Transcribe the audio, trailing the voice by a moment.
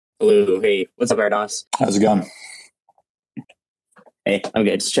Hello, hey, what's up, Eridanus? How's it going? Hey, I'm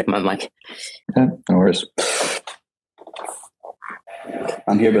good. Just checking my mic. Okay, no worries.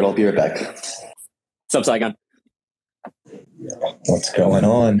 I'm here, but I'll be right back. What's up, Saigon? What's going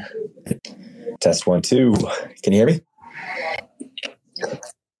on? Test 1, 2. Can you hear me?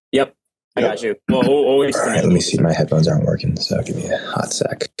 Yep, I got you. Well, always. All right, let me see. My headphones aren't working, so give me a hot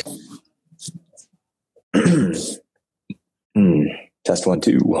sec. Test 1,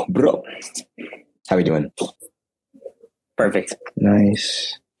 2. Bro. How we doing? Perfect.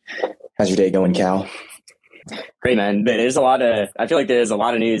 Nice. How's your day going, Cal? Great, man. I feel like there's a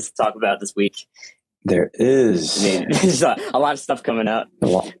lot of news to talk about this week. There is. I mean, there's a lot of stuff coming out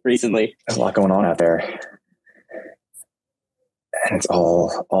recently. There's a lot going on out there. And it's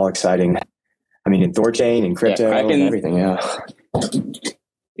all exciting. I mean, in THORChain and crypto and everything, yeah.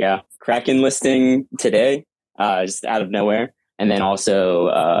 Yeah, Kraken listing today, just out of nowhere. And then also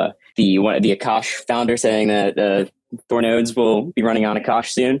the Akash founder saying that Thor nodes will be running on Akash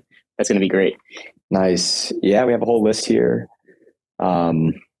soon. That's going to be great. Nice. Yeah, we have a whole list here. Thor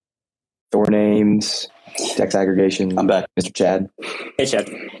names, text aggregation. I'm back, Mr. Chad. Hey, Chad.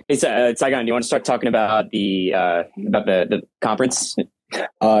 Hey, Saigon, do you want to start talking about the conference?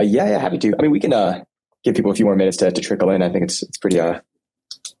 Yeah, happy to. I mean, we can give people a few more minutes to trickle in. I think it's pretty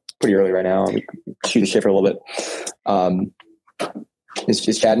early right now. We can shoot the shit for a little bit. Is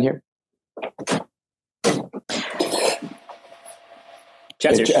Chad in here?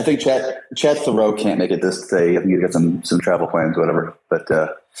 I think Chad Thoreau can't make it this day. I think he's got some travel plans, whatever. But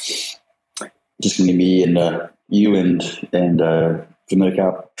just gonna be me and you and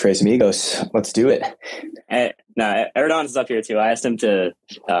Jamaica. Tres Amigos. Let's do it. No, Eridanus is up here too. I asked him to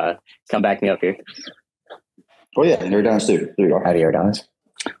come back me up here. Oh yeah, and Eridanus too. There you are. Howdy, Eridanus.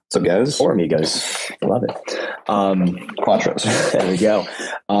 What's up, guys? Four amigos. I love it. Quattros. There we go.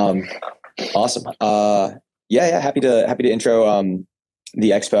 Awesome. Yeah. Happy to intro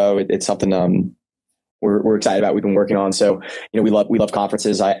the expo. It's something we're excited about. We've been working on. So we love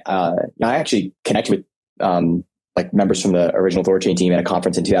conferences. I actually connected with like members from the original THORChain team at a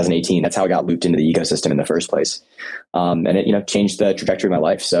conference in 2018. That's how I got looped into the ecosystem in the first place. And it changed the trajectory of my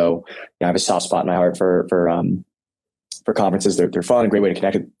life. So I have a soft spot in my heart for conferences. They're fun, a great way to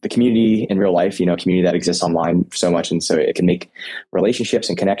connect with the community in real life, a community that exists online so much. And so it can make relationships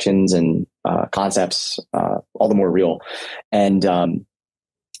and connections and concepts all the more real. And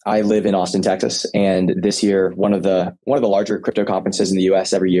I live in Austin, Texas, and this year one of the larger crypto conferences in the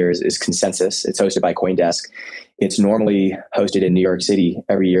US every year is Consensus. It's hosted by CoinDesk. It's normally hosted in New York City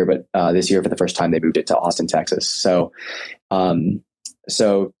every year, but this year for the first time they moved it to Austin, Texas. So that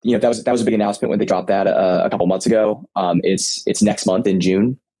was a big announcement when they dropped that a couple months ago. It's next month in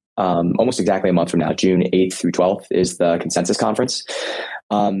June, almost exactly a month from now. June 8th through 12th is the Consensus conference.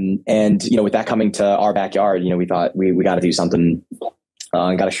 And with that coming to our backyard, we thought we got to do something.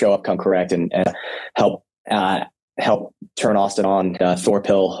 Got to show up, come correct, and help turn Austin on,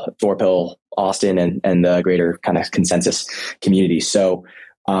 Thorpill Austin and the greater kind of Consensus community. So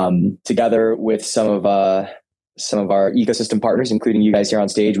together with some of our ecosystem partners, including you guys here on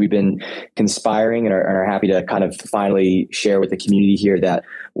stage, we've been conspiring and are happy to kind of finally share with the community here that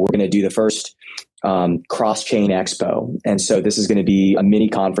we're going to do the first cross-chain expo. And so this is going to be a mini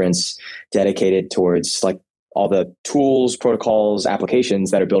conference dedicated towards like all the tools, protocols,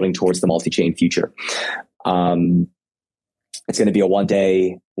 applications that are building towards the multi-chain future. It's going to be a one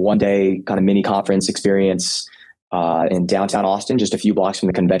day kind of mini conference experience in downtown Austin, just a few blocks from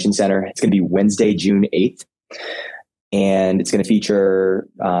the convention center. It's going to be Wednesday, June 8th. And it's going to feature,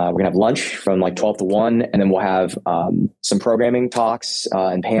 we're going to have lunch from like 12 to 1. And then we'll have some programming talks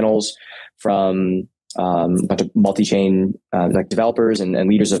and panels from a bunch of multi-chain like developers and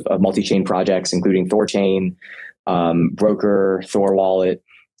leaders of multi-chain projects, including THORChain, Broker, Thor Wallet,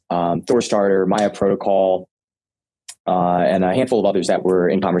 Thor Starter, Maya Protocol, and a handful of others that we're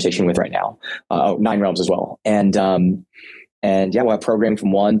in conversation with right now. Nine Realms as well. And yeah, we'll have programming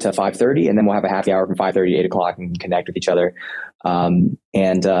from 1 to 5:30, and then we'll have a happy hour from 5:30 to 8 o'clock and connect with each other.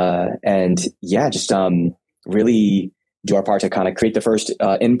 Just really do our part to kind of create the first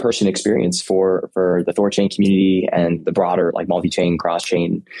in-person experience for the THORChain community and the broader like multi-chain,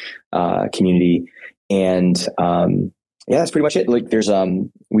 cross-chain community. And that's pretty much it. Like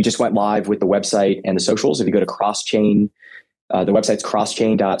we just went live with the website and the socials. If you go to crosschain, the website's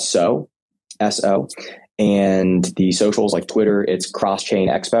crosschain.so, S-O, and the socials like Twitter, it's CrossChain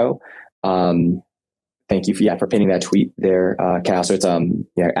Expo. Thank you for pinning that tweet there, Cal. So it's at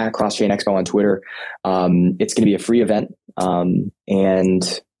CrossChain Expo on Twitter. It's going to be a free event, and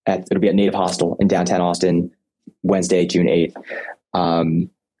it'll be at Native Hostel in downtown Austin, Wednesday, June 8th.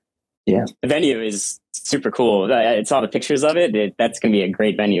 Yeah. The venue is super cool. I saw the pictures of it. That's going to be a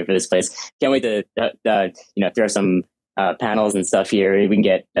great venue for this place. Can't wait to, throw some panels and stuff here. We can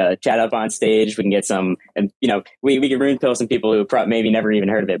get chat up on stage. We can get some, and we can rune pill some people who maybe never even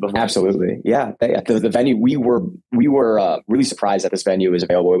heard of it before. Absolutely, yeah. The venue, we were really surprised that this venue was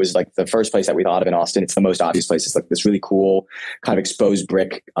available. It was like the first place that we thought of in Austin. It's the most obvious place. It's like this really cool kind of exposed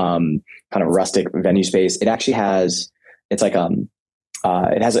brick, kind of rustic venue space. It actually has. It's like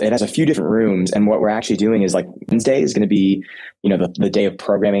it has a few different rooms, and what we're actually doing is like Wednesday is going to be, the day of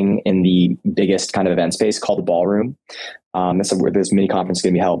programming in the biggest kind of event space called the ballroom. That's where this mini conference is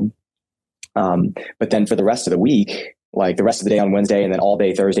going to be held. But then for the rest of the week, like the rest of the day on Wednesday, and then all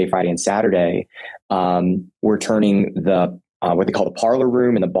day Thursday, Friday, and Saturday, we're turning the what they call the parlor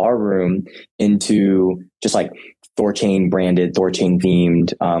room and the bar room into just like THORChain branded, THORChain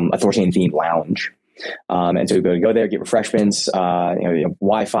themed, a THORChain themed lounge. And so we go there, get refreshments,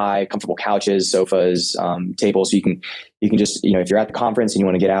 Wi-Fi, comfortable couches, sofas, tables. So you can just, if you're at the conference and you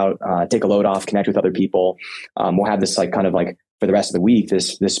want to get out, take a load off, connect with other people. We'll have this like kind of like for the rest of the week,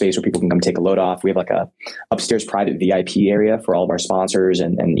 this space where people can come take a load off. We have like a upstairs private VIP area for all of our sponsors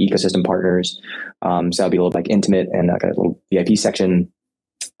and ecosystem partners. So that'll be a little like intimate and like a little VIP section.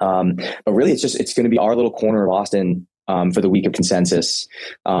 But really it's going to be our little corner of Austin for the week of consensus.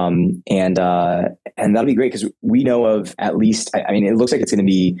 And that'll be great because we know of at least, it looks like it's going to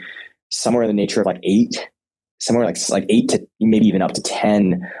be somewhere in the nature of like somewhere like 8 to maybe even up to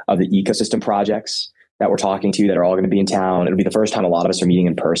 10 of the ecosystem projects that we're talking to that are all going to be in town. It'll be the first time a lot of us are meeting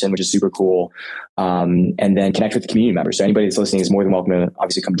in person, which is super cool. And then connect with the community members. So anybody that's listening is more than welcome to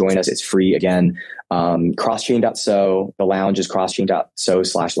obviously come join us. It's free again. Crosschain.so, the lounge is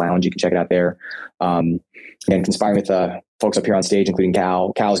crosschain.so/lounge. You can check it out there. Again, conspiring with folks up here on stage, including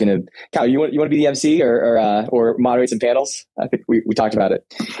Cal. Cal, you want to be the MC or moderate some panels? I think we talked about it.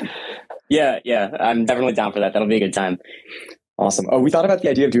 Yeah, I'm definitely down for that. That'll be a good time. Awesome. Oh, we thought about the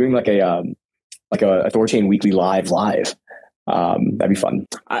idea of doing like a THORChain weekly live. That'd be fun.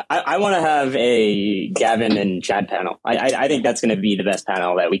 I want to have a Gavin and Chad panel. I think that's going to be the best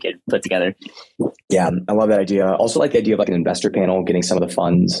panel that we could put together. Yeah, I love that idea. Also like the idea of like an investor panel, getting some of the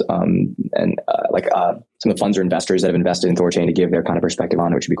funds and some of the funds or investors that have invested in THORChain to give their kind of perspective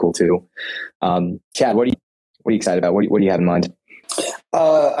on it, which would be cool too. Chad, what are you excited about? What do you have in mind?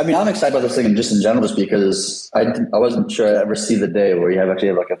 I'm excited about this thing just in general, just because I wasn't sure I'd ever see the day where you actually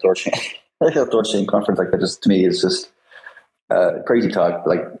have like a THORChain, like a THORChain conference like that. Just to me, is just crazy talk.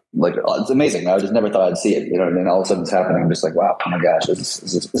 Like it's amazing. I just never thought I'd see it, and then all of a sudden it's happening. I'm just like, wow, oh my gosh, this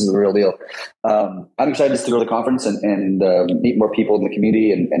is the real deal. I'm excited just to go to the conference and meet more people in the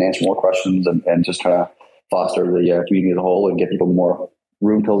community and answer more questions and just try to foster the community as a whole and get people more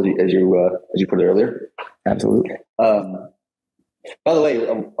room filled, as you put it earlier. Absolutely. By the way,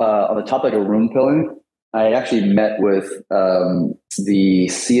 on the topic of room pilling, I actually met with the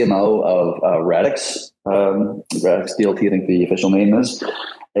CMO of Radix, Radix DLT, I think the official name is.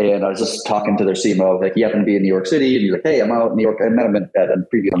 And I was just talking to their CMO, like he happened to be in New York City, and he's like, "Hey, I'm out in New York." I met him at a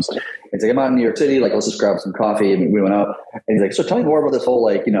preview. He's like, "I'm out in New York City. Like, let's just grab some coffee." And we went out. And he's like, "So tell me more about this whole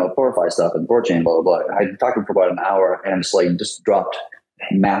Thorify stuff and THORChain, blah blah blah." I talked to him for about an hour, and just dropped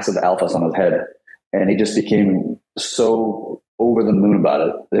massive alphas on his head, and he just became so over the moon about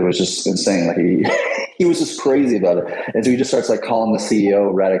it. It was just insane. Like he was just crazy about it. And so he just starts like calling the CEO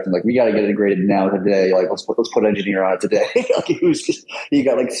of Radix and like, "We got to get it integrated now today. Like let's put engineer on it today." Like he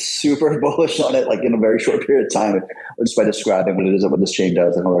got like super bullish on it, like in a very short period of time, just by describing what it is and what this chain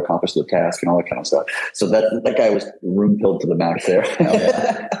does and how to accomplish the task and all that kind of stuff. So that guy was room filled to the max there.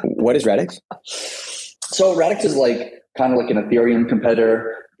 Okay. What is Radix? So Radix is like kind of like an Ethereum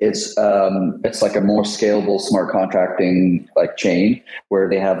competitor. It's like a more scalable smart contracting like chain where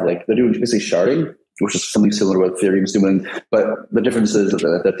they're doing basically sharding, which is something similar to what Ethereum's doing, but the difference is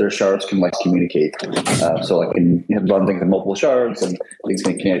that their shards can like communicate. So like you have run things in multiple shards and things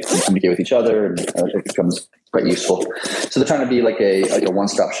can communicate with each other, and it becomes quite useful. So they're trying to be like a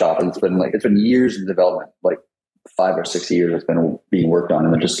one-stop shop, and it's been years in development, like 5 or 6 years it's been being worked on,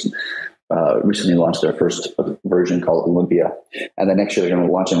 and they're just recently launched their first version called Olympia. And then next year they're going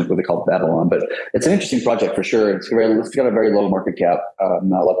to launch what they call Babylon. But it's an interesting project for sure. It's got a very low market cap.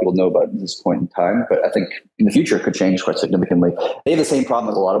 Not a lot of people know about it at this point in time, but I think in the future it could change quite significantly. They have the same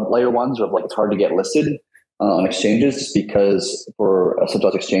problem as a lot of layer ones where it's hard to get listed on exchanges, just because for a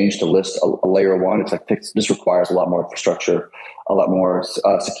centralized exchange to list a layer one, this requires a lot more infrastructure, a lot more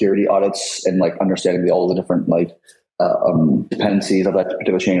security audits, and like understanding all the different dependencies of that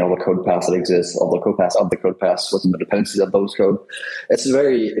particular chain, all the code paths that exist, all the code paths of the code paths, what's in the dependencies of those code. It's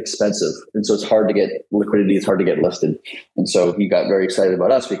very expensive. And so it's hard to get liquidity. It's hard to get listed. And so he got very excited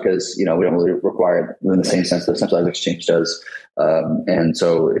about us because, we don't really require it in the same sense that a centralized exchange does. And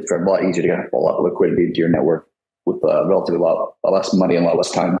so it's a lot easier to get a lot of liquidity into your network with relatively a lot less money and a lot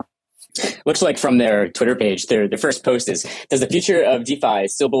less time. Looks like from their Twitter page, their first post is, does the future of DeFi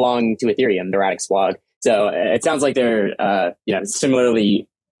still belong to Ethereum, the Radix blog? So it sounds like they're, similarly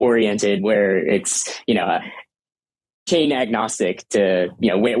oriented where it's, chain agnostic to,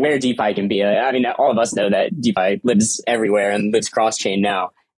 where DeFi can be. I mean, all of us know that DeFi lives everywhere and lives cross-chain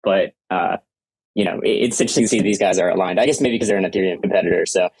now, but, it's interesting to see these guys are aligned. I guess maybe because they're an Ethereum competitor.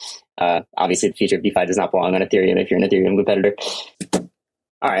 So obviously the future of DeFi does not belong on Ethereum if you're an Ethereum competitor.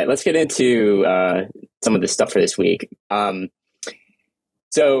 All right, let's get into some of the stuff for this week.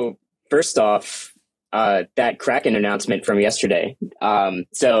 So first off, that Kraken announcement from yesterday.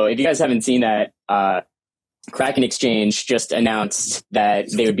 So if you guys haven't seen that, Kraken Exchange just announced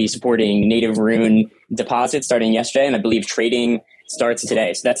that they would be supporting native Rune deposits starting yesterday, and I believe trading starts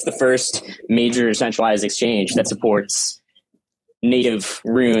today. So that's the first major centralized exchange that supports native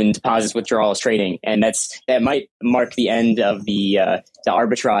Rune deposits, withdrawals, trading, and that might mark the end of the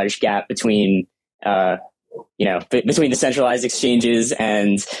arbitrage gap between between the centralized exchanges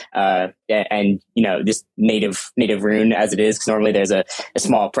and this native Rune as it is, because normally there's a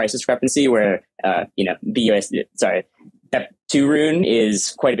small price discrepancy where BEP2 Rune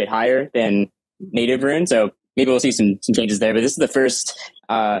is quite a bit higher than native Rune. So maybe we'll see some changes there, but this is the first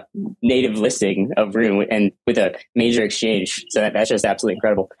native listing of Rune and with a major exchange. So that's just absolutely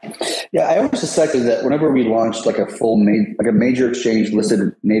incredible. Yeah, I always suspected that whenever we launched like a major exchange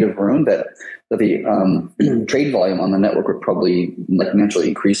listed native Rune, that the trade volume on the network would probably naturally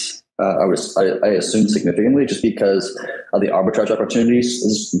increase. I assume significantly, just because of the arbitrage opportunities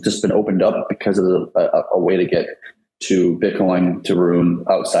has just been opened up because of a way to get to Bitcoin, to Rune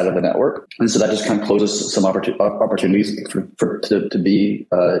outside of the network. And so that just kind of closes some opportunities to be,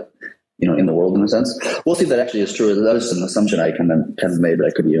 in the world in a sense. We'll see if that actually is true. That is an assumption I kind of made, but I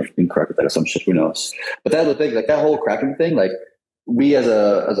could be incorrect with that assumption. Who knows? But that's the thing, like that whole Kraken thing, like we as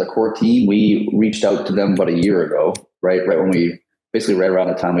a core team, we reached out to them about a year ago, right when we basically right around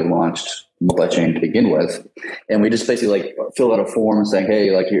the time we launched multi-chain to begin with. And we just basically filled out a form saying, hey,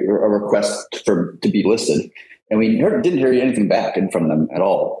 a request to be listed. And we didn't hear anything back from them at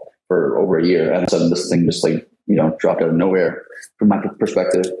all for over a year. And so this thing just dropped out of nowhere from my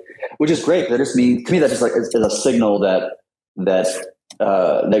perspective, which is great. That just means, to me, that just is a signal that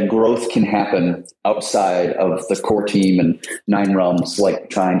growth can happen outside of the core team and Nine Realms,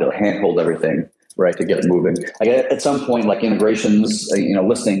 trying to handhold everything, right, to get it moving. At some point, integrations,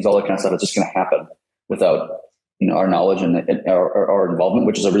 listings, all that kind of stuff is just going to happen without, our knowledge and our involvement,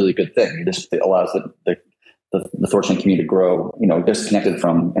 which is a really good thing. It allows the THORChain community to grow, disconnected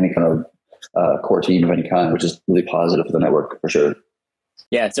from any kind of core team of any kind, which is really positive for the network for sure.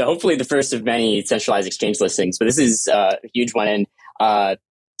 Yeah, so hopefully the first of many centralized exchange listings, but this is a huge one. And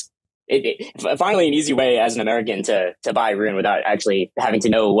finally an easy way as an American to buy Rune without actually having to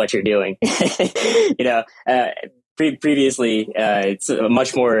know what you're doing. Previously, it's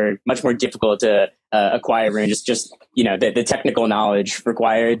much more difficult to acquire Rune. Just the technical knowledge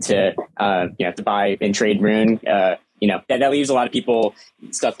required to to buy and trade Rune. That leaves a lot of people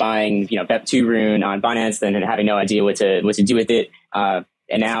stuck buying BEP2 Rune on Binance and having no idea what to do with it.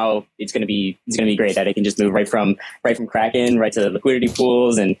 And now it's going to be great that it can just move right from Kraken right to liquidity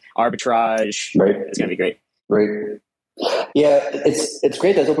pools and arbitrage. Right, it's going to be great. Great. Yeah, it's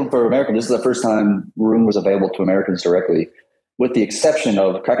great that it's open for Americans. This is the first time Rune was available to Americans directly, with the exception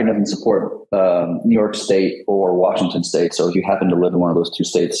of Kraken doesn't support New York State or Washington State. So if you happen to live in one of those two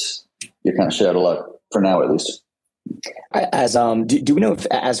states, you're kind of shit out of luck for now, at least. As do we know if,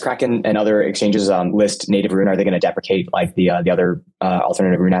 as Kraken and other exchanges list native Rune, are they going to deprecate the other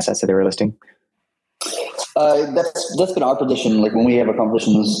alternative Rune assets that they were listing? That's been our position. When we have our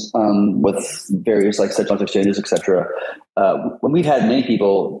conversations with various centralized exchanges, etc. When we've had many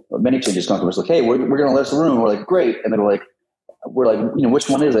exchanges come to us hey, we're going to list Rune. We're great, and they're which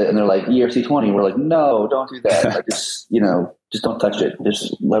one is it? And they're ERC20. We're no, don't do that. Just don't touch it.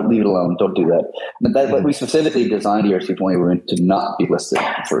 Just leave it alone. Don't do that. But we specifically designed ERC20 Rune to not be listed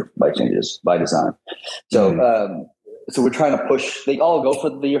by exchanges by design. So. So we're trying to push. They all go for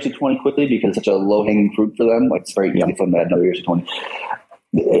the ERC20 quickly because it's such a low-hanging fruit for them. It's very easy for them to add another ERC20.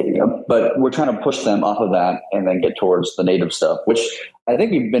 But we're trying to push them off of that and then get towards the native stuff, which I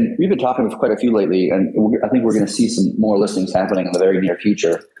think we've been talking with quite a few lately, and I think we're going to see some more listings happening in the very near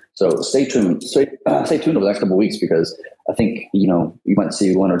future. So stay tuned. Stay tuned over the next couple of weeks, because I think, you might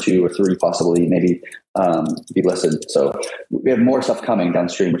see one or two or three possibly maybe be listed. So we have more stuff coming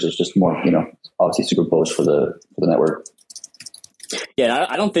downstream, which is just more, obviously super bullish for the network. Yeah,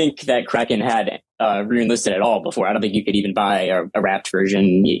 I don't think that Kraken had Rune listed at all before. I don't think you could even buy a wrapped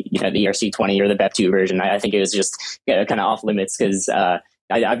version, the ERC20 or the BEP2 version. I think it was just kind of off limits, because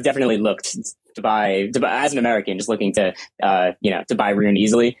I've definitely looked to buy as an American, just looking to to buy Rune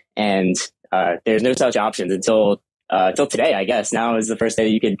easily, and there's no such options until today. I guess now is the first day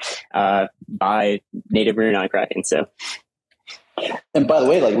that you could buy native Rune on Kraken. So. And by the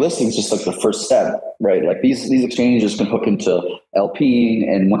way, like, listing is just like the first step, right? Like these exchanges can hook into LPing,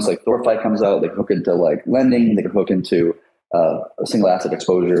 and once like THORFi comes out, they can hook into like lending. They can hook into a single asset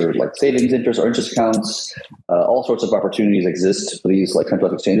exposure, like savings interest or interest accounts. All sorts of opportunities exist for these like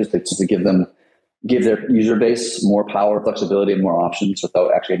centralized exchanges to give their user base more power, flexibility, and more options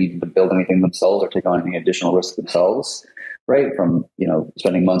without actually needing to build anything themselves or take on any additional risk themselves. Right, from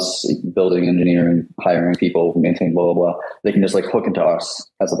spending months building, engineering, hiring people, maintaining, blah blah blah. They can just like hook into us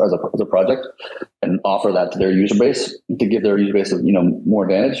as a project and offer that to their user base to give their user base more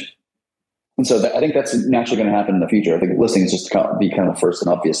advantage. And so I think that's naturally going to happen in the future. I think listing is just be kind of the first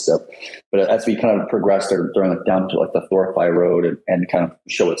and obvious step, but as we kind of progress down to like the THORFi road and kind of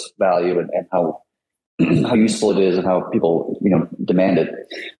show its value and how useful it is and how people demand it,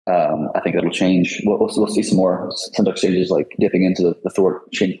 I think that'll change. We'll see some more central exchanges like dipping into the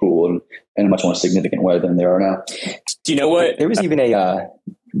THORChain pool in a much more significant way than they are now. Do you know what? There was even there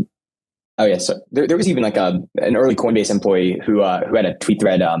was even like an early Coinbase employee who had a tweet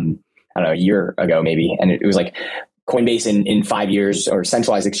thread I don't know, a year ago maybe, and it was like, Coinbase in 5 years, or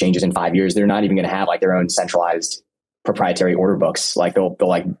centralized exchanges in 5 years, they're not even going to have like their own centralized proprietary order books. Like they'll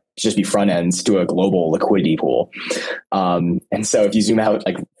like just be front ends to a global liquidity pool. And so if you zoom out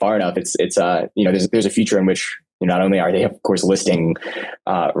like far enough, it's there's a future in which not only are they of course listing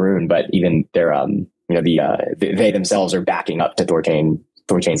Rune, but even they're they themselves are backing up to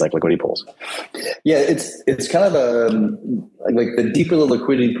THORChain's like liquidity pools. Yeah, it's kind of like the deeper the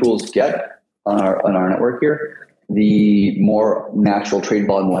liquidity pools get on our network here, the more natural trade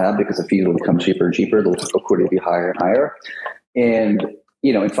volume we'll have, because the fees will become cheaper and cheaper. The liquidity will be higher and higher. And,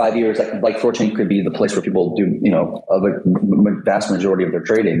 in 5 years, like THORChain could be the place where people do, a vast majority of their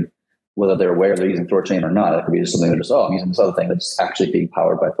trading, whether they're aware they're using THORChain or not. It could be just something they're just, I'm using this other thing that's actually being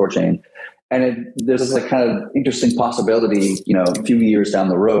powered by THORChain. And there's this like kind of interesting possibility, a few years down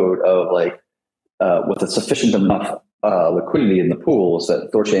the road of like, with a sufficient enough liquidity in the pools,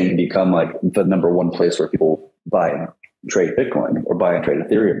 that THORChain can become like the number one place where people buy and trade Bitcoin, or buy and trade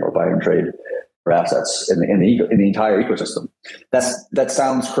Ethereum, or buy and trade for assets in the entire ecosystem. That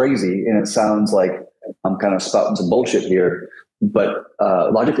sounds crazy, and it sounds like I'm kind of spouting some bullshit here, but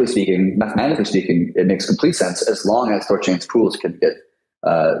logically speaking, mathematically speaking, it makes complete sense as long as THORChain's pools can get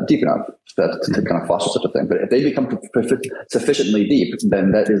deep enough to kind of foster such a thing. But if they become sufficiently deep,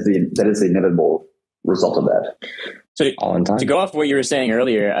 then that is the inevitable result of that. So to go off what you were saying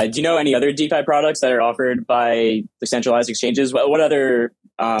earlier, do you know any other DeFi products that are offered by the centralized exchanges? What other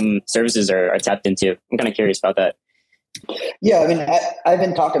services are tapped into? I'm kind of curious about that. Yeah, I mean, I've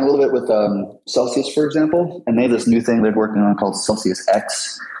been talking a little bit with Celsius, for example, and they have this new thing they're working on called Celsius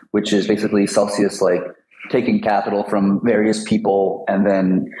X, which is basically Celsius like taking capital from various people and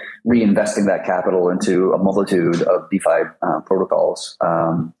then reinvesting that capital into a multitude of DeFi protocols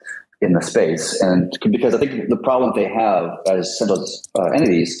in the space. And because I think the problem they have as centralized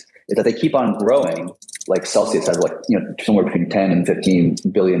entities is that they keep on growing. Like Celsius has like, somewhere between 10 and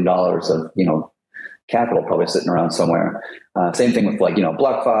 $15 billion of, capital probably sitting around somewhere. Same thing with like,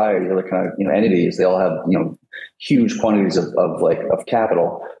 BlockFi, the other kind of, entities. They all have, huge quantities of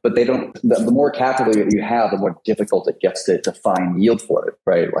capital, but they don't, the more capital that you have, the more difficult it gets to find yield for it,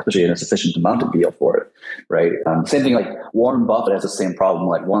 right? Especially in a sufficient amount of yield for it, right? Same thing, like Warren Buffett has the same problem.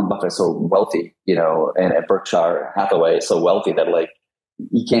 Like Warren Buffett is so wealthy, and at Berkshire Hathaway is so wealthy that like,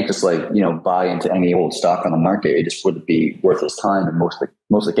 you can't just like, buy into any old stock on the market. It just wouldn't be worth his time in most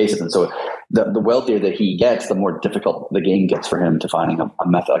of the cases. And so the wealthier that he gets, the more difficult the game gets for him to finding a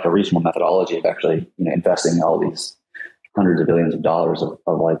method, like a reasonable methodology of actually, investing all these hundreds of billions of dollars of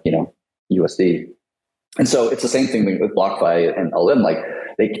like, USD. And so it's the same thing with BlockFi and LM. Like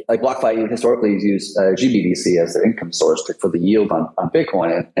BlockFi historically has used GBDC as their income source for the yield on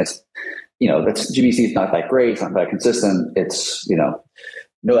Bitcoin. And it's, that's GBDC is not that great. It's not that consistent. It's,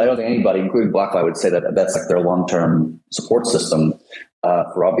 no, I don't think anybody, including BlockFi, would say that that's like their long-term support system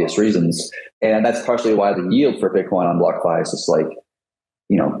for obvious reasons. And that's partially why the yield for Bitcoin on BlockFi is just like,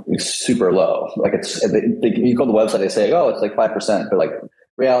 it's super low. Like you go to the website, they say, it's like 5%, but like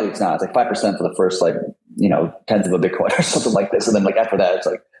reality, it's not. It's like 5% for the first like, tenth of a Bitcoin or something like this. And then like after that, it's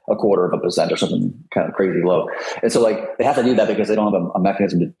like a quarter of a percent or something kind of crazy low. And so like they have to do that because they don't have a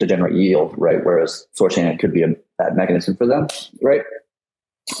mechanism to generate yield, right? Whereas THORChain could be that mechanism for them, right?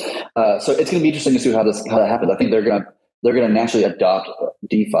 So it's going to be interesting to see how that happens. I think they're going to naturally adopt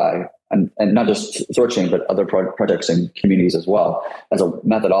DeFi and not just THORChain, but other projects and communities as well as a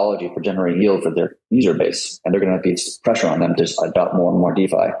methodology for generating yield for their user base. And they're going to be pressure on them to just adopt more and more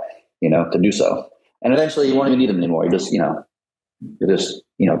DeFi, to do so. And eventually you won't even need them anymore. You just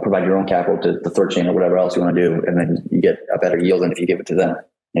provide your own capital to the THORChain or whatever else you want to do. And then you get a better yield than if you give it to them,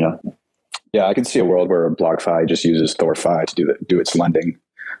 Yeah, I could see a world where BlockFi just uses THORFi to do its lending.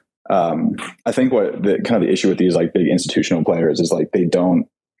 I think what the issue with these like big institutional players is like they don't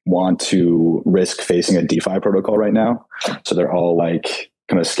want to risk facing a DeFi protocol right now, so they're all like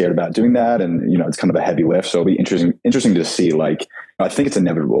kind of scared about doing that, and it's kind of a heavy lift. So it'll be interesting to see. Like I think it's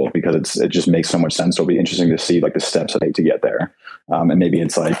inevitable because it just makes so much sense. So it'll be interesting to see like the steps that they take to get there, and maybe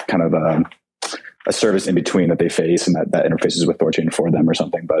it's like kind of a service in between that they face and that interfaces with THORChain for them or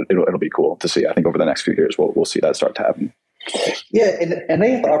something. But it'll be cool to see. I think over the next few years we'll see that start to happen. Yeah, and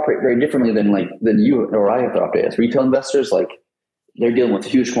they have to operate very differently than you or I have to operate as retail investors. Like they're dealing with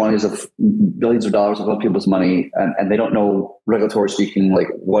huge quantities of billions of dollars of other people's money, and they don't know, regulatory speaking, like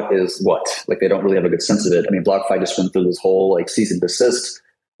what is what. Like they don't really have a good sense of it. I mean, BlockFi just went through this whole like cease and desist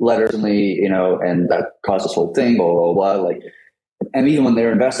letter, and that caused this whole thing, blah blah blah. Like, and even when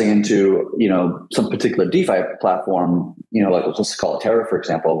they're investing into some particular DeFi platform, like let's just call it Terra, for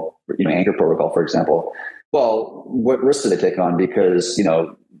example, Anchor Protocol, for example. Well, what risks do they take on? Because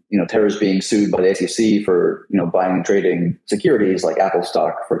Terra is being sued by the SEC for buying and trading securities like Apple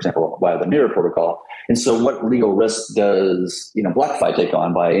stock, for example, via the Mirror protocol. And so, what legal risk does BlockFi take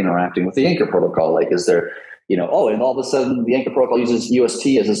on by interacting with the Anchor protocol? Like, is there and all of a sudden the Anchor protocol uses UST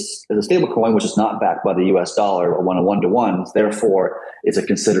as a stable coin, which is not backed by the US dollar or one-to-one. Therefore, is it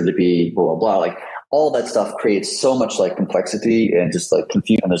considered to be blah blah blah? Like all that stuff creates so much like complexity and just like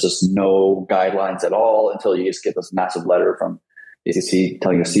confusion. There's just no guidelines at all until you just get this massive letter from the SEC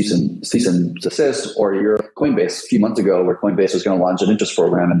telling you cease and desist, or your Coinbase a few months ago where Coinbase was going to launch an interest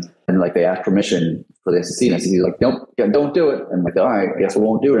program and like they asked permission for the SEC and the SEC is like, nope, don't do it. And like, all right, I guess we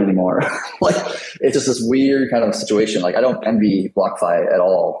won't do it anymore. Like it's just this weird kind of situation. Like I don't envy BlockFi at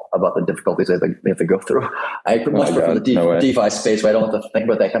all about the difficulties they have to go through. I much prefer the DeFi space where I don't have to think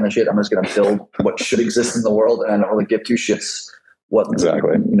about that kind of shit. I'm just going to build what should exist in the world, and I don't really give two shits what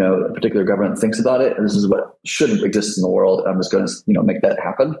exactly a particular government thinks about it, and this is what should exist in the world. I'm just going to make that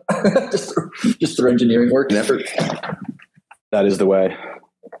happen just through engineering work and effort. That is the way.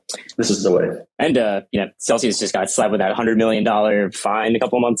 This is the way. And Celsius just got slapped with that $100 million fine a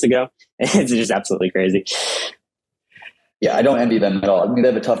couple months ago. It's just absolutely crazy. Yeah, I don't envy them at all. I mean, they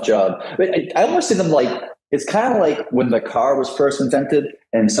have a tough job, but I almost see them like it's kind of like when the car was first invented,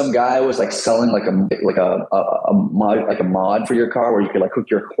 and some guy was like selling like a mod for your car where you could like hook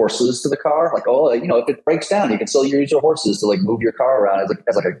your horses to the car. Like, if it breaks down, you can still use your horses to like move your car around as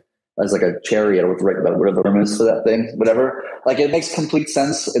like a chariot or whatever the term is for that thing, whatever. Like it makes complete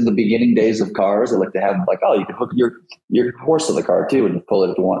sense in the beginning days of cars. Like they have like, you can hook your horse to the car too and pull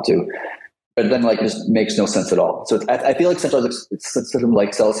it if you want to. But then like it just makes no sense at all. So I feel like sometimes it's something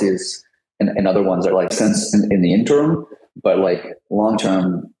like Celsius and other ones are like sense in the interim, but like long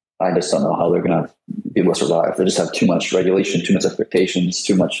term, I just don't know how they're going to be able to survive. They just have too much regulation, too much expectations,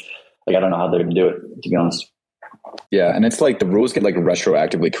 too much. Like I don't know how they're going to do it, to be honest. Yeah, and it's like the rules get like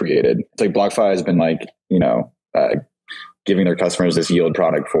retroactively created. It's like BlockFi has been like giving their customers this yield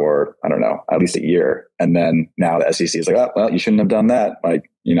product for I don't know at least a year, and then now the SEC is like, oh well, you shouldn't have done that. Like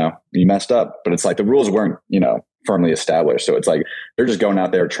you messed up. But it's like the rules weren't firmly established, so it's like they're just going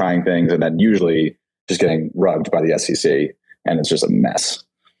out there trying things, and then usually just getting rugged by the SEC, and it's just a mess.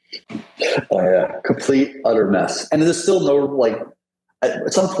 Oh yeah, complete utter mess. And there's still no like.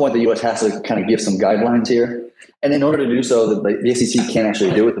 At some point, the U.S. has to kind of give some guidelines here, and in order to do so, the SEC can't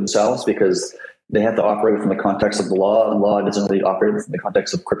actually do it themselves because they have to operate within the context of the law, and law doesn't really operate within the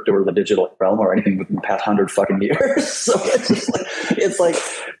context of crypto or the digital realm or anything within the past 100 fucking years. So it's like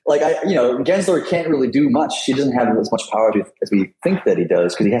Gensler can't really do much. He doesn't have as much power as we think that he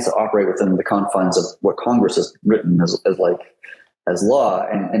does because he has to operate within the confines of what Congress has written as law,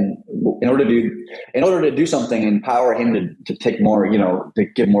 and in order to do something, empower him to take more, to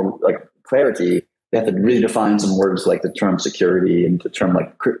give more like clarity, they have to really define some words like the term security and the term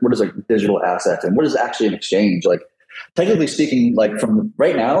like what is a digital asset and what is actually an exchange. Like technically speaking, like from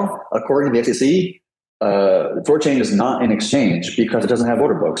right now, according to the SEC, THORChain is not an exchange because it doesn't have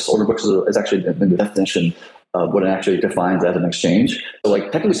order books. Order books is actually the definition what it actually defines as an exchange. So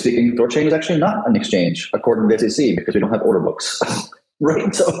like technically speaking, THORChain is actually not an exchange according to the SEC because we don't have order books.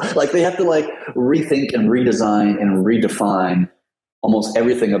 Right. So like they have to like rethink and redesign and redefine almost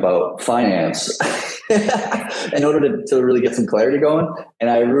everything about finance in order to really get some clarity going. And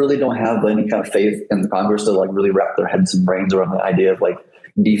I really don't have any kind of faith in the Congress to like really wrap their heads and brains around the idea of like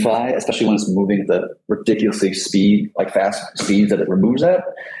DeFi, especially when it's moving at the ridiculously fast speeds that it moves at.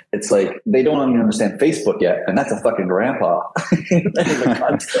 It's like they don't even understand Facebook yet, and that's a fucking grandpa in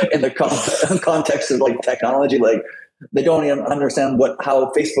the context of like technology. Like they don't even understand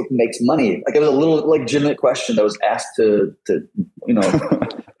how Facebook makes money. Like it was a little legitimate question that was asked to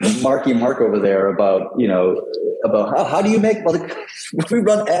Marky Mark over there about how do you make money? We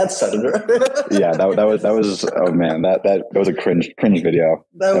run ads, Senator. Yeah, that was oh man, that was a cringe video.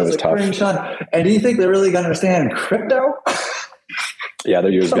 That was a tough. cringe shot. And do you think they're really gonna understand crypto? Yeah,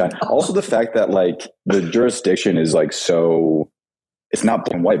 they're using that. Also, the fact that like the jurisdiction is like so, it's not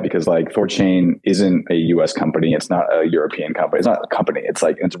black and white because like THORChain isn't a U.S. company. It's not a European company. It's not a company. It's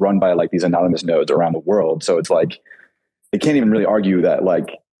like it's run by like these anonymous nodes around the world. So it's like they can't even really argue that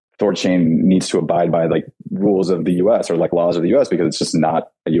like THORChain needs to abide by like rules of the U.S. or like laws of the U.S. because it's just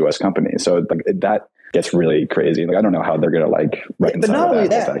not a U.S. company. So like that gets really crazy. Like I don't know how they're gonna like reconcile but not only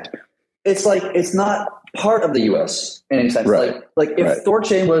that. Fact. It's like it's not part of the U.S. in any sense. Right. Like if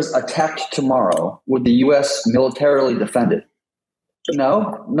THORChain was attacked tomorrow, would the U.S. militarily defend it?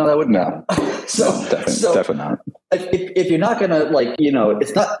 No, that wouldn't. No. Definitely not. If you're not going to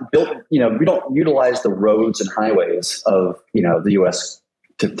it's not built. We don't utilize the roads and highways of the U.S.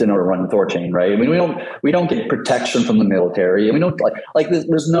 to know to run THORChain, right? I mean, we don't get protection from the military, and we don't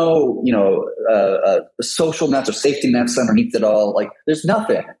there's no social nets or safety nets underneath it all. Like there's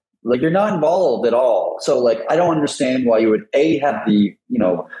nothing. Like you're not involved at all. So like I don't understand why you would have the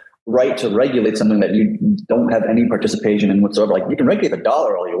right to regulate something that you don't have any participation in whatsoever. Like you can regulate the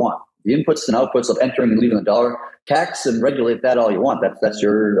dollar all you want. The inputs and outputs of entering and leaving the dollar, tax and regulate that all you want. That's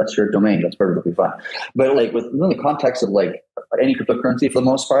your domain. That's perfectly fine. But like within the context of like any cryptocurrency for the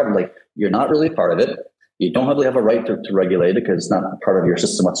most part, like you're not really a part of it. You don't really have a right to regulate it because it's not part of your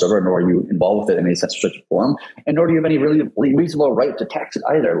system whatsoever, nor are you involved with it in any sense of form, and nor do you have any really reasonable right to tax it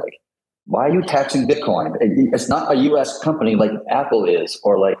either. Like, why are you taxing Bitcoin? It's not a U.S. company like Apple is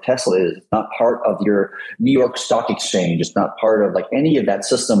or like Tesla is. It's not part of your New York Stock Exchange. It's not part of like any of that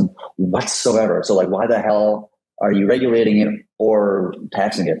system whatsoever. So like, why the hell are you regulating it or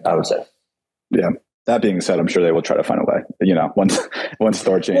taxing it? I would say. Yeah. That being said, I'm sure they will try to find a way. Once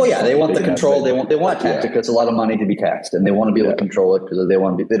THORChain. Well, yeah, they want the control. They want to tax it because it's a lot of money to be taxed, and they want to be able to control it because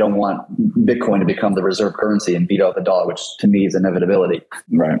they don't want Bitcoin to become the reserve currency and beat out the dollar, which to me is inevitability.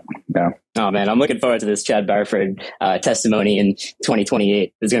 Right. Yeah. Oh man, I'm looking forward to this Chad Barraford testimony in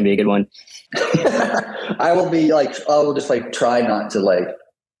 2028. It's going to be a good one. I will just try not to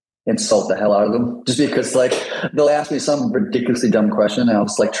insult the hell out of them just because they'll ask me some ridiculously dumb question and I'll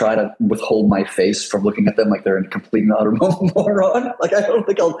just try to withhold my face from looking at them like they're in complete and utter moron.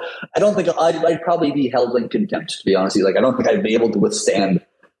 I'd probably be held in contempt, to be honest with you. I don't think I'd be able to withstand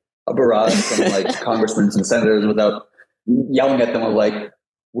a barrage from congressmen and senators without yelling at them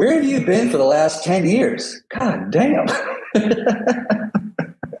where have you been for the last 10 years? God damn.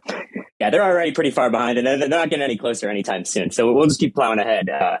 Yeah, they're already pretty far behind, and they're not getting any closer anytime soon. So we'll just keep plowing ahead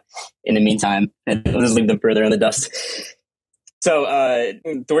in the meantime, and we'll just leave them further in the dust. So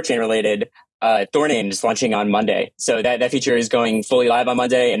THORChain related, THORName is launching on Monday. So that feature is going fully live on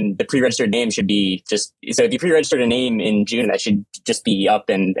Monday, and the pre-registered name should be so if you pre-registered a name in June, that should just be up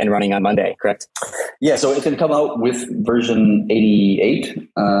and running on Monday, correct? Yeah, so it can come out with version 88,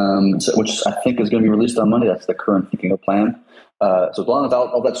 which I think is going to be released on Monday. That's the current thinking of plan. So as long as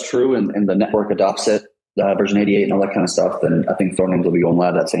all that's true and the network adopts it, version 88 and all that kind of stuff, then I think THORNames will be going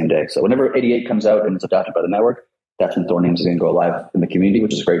live that same day. So whenever 88 comes out and it's adopted by the network, that's when THORNames is going to go live in the community,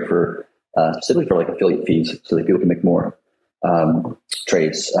 which is great for specifically for affiliate fees, so that people can make more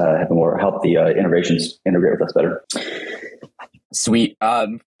trades, help the integrations integrate with us better. Sweet.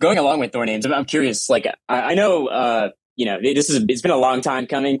 Going along with THORNames, I'm curious. I know. It's been a long time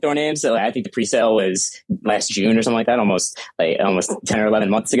coming, THORNames. So I think the pre-sale was last June or something like that, almost 10 or 11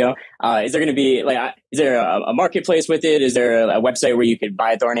 months ago. Is there going to be is there a marketplace with it? Is there a website where you could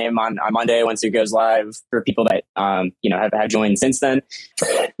buy a THORName on Monday once it goes live for people that, have joined since then?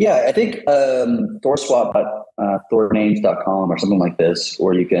 Yeah, I think THORSwap at THORNames.com or something like this,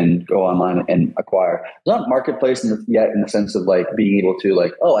 or you can go online and acquire. It's not marketplace yet in the sense of being able to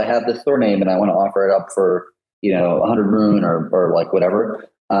I have this THORName and I want to offer it up for 100 Rune or whatever.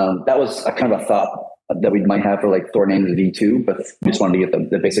 That was a kind of a thought that we might have for like THORChain V2, but we just wanted to get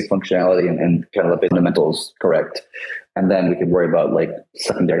the basic functionality and kind of the fundamentals correct. And then we could worry about like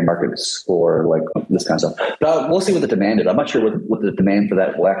secondary markets or like this kind of stuff. But we'll see what the demand is. I'm not sure what the demand for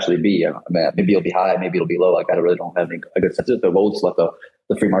that will actually be. I mean, maybe it'll be high, maybe it'll be low. Like I really don't have a good sense of it, but we'll just let the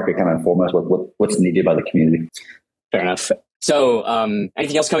free market kind of inform us what's needed by the community. Fair enough. So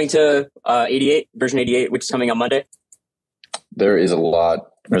anything else coming to 88, version 88, which is coming on Monday? There's a lot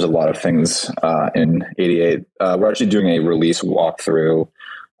of things in 88. We're actually doing a release walkthrough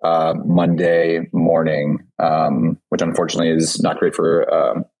Monday morning, which unfortunately is not great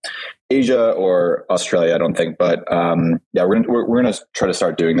for Asia or Australia, I don't think. But yeah, we're gonna try to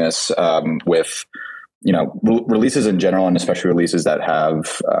start doing this with releases in general, and especially releases that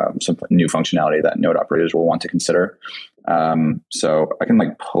have some new functionality that node operators will want to consider. So I can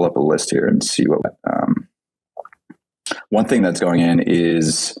like pull up a list here and see what. One thing that's going in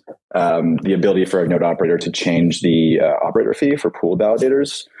is the ability for a node operator to change the operator fee for pooled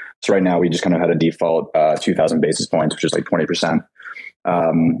validators. So right now we just kind of had a default 2,000 basis points, which is like 20%.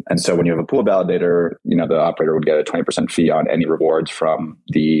 And so when you have a pooled validator, the operator would get a 20% fee on any rewards from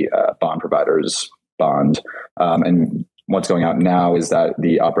the bond provider's bond. And what's going out now is that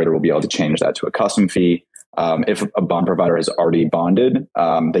the operator will be able to change that to a custom fee. If a bond provider has already bonded,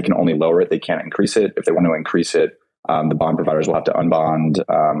 they can only lower it. They can't increase it. If they want to increase it, the bond providers will have to unbond,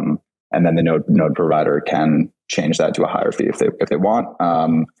 and then the node provider can change that to a higher fee if they want.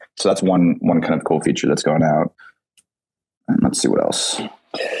 So that's one kind of cool feature that's going out. And let's see what else.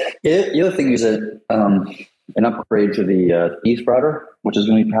 The other thing is that an upgrade to the ETH router, which is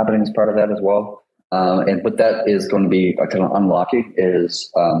going to be happening as part of that as well. And what that is going to be kind of unlocking is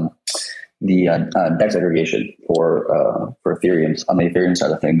the DEX aggregation for Ethereum on the Ethereum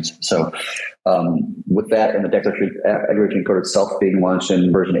side of things. So with that and the DEX aggregation code itself being launched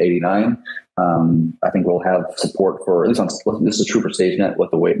in version 89, I think we'll have support for, at least this is true for StageNet. We'll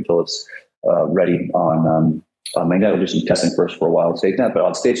have to wait until it's ready on mainnet. We'll do some testing first for a while on StageNet, but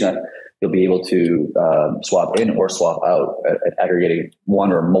on StageNet, you'll be able to swap in or swap out at aggregating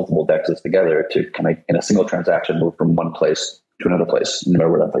one or multiple DEXs together to kind of, in a single transaction, move from one place to another place, no matter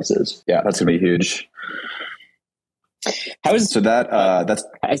where that place is. Yeah, that's going to be huge. How is that's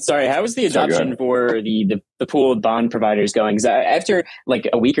sorry? How is the adoption for the pooled bond providers going? Because after like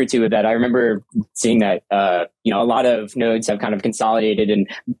a week or two of that, I remember seeing that a lot of nodes have kind of consolidated and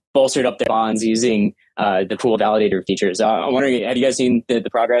bolstered up their bonds using the pool validator features. I'm wondering, have you guys seen the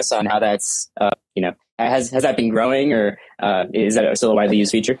progress on how that's has that been growing, or is that still a widely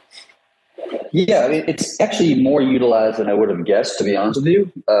used feature? Yeah, I mean, it's actually more utilized than I would have guessed, to be honest with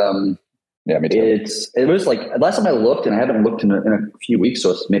you. Yeah, me too. It was like, last time I looked, and I haven't looked in a few weeks,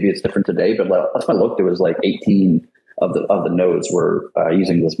 so maybe it's different today, but last time I looked, it was like 18 of the nodes were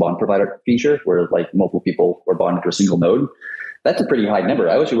using this bond provider feature, where like multiple people were bonded to a single node. That's a pretty high number.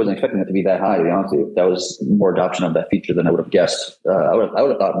 I actually wasn't expecting it to be that high, to be honest with you. That was more adoption of that feature than I would have guessed. I would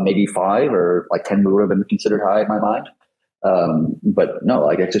have thought maybe 5 or like 10 would have been considered high in my mind. But no,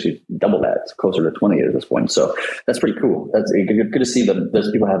 like it's actually double that. It's closer to 20 at this point. So that's pretty cool. That's good to see that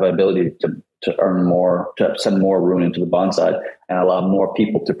those people have an ability to earn more, to send more rune into the bond side and allow more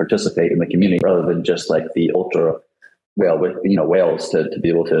people to participate in the community rather than just like the ultra whale with, whales to be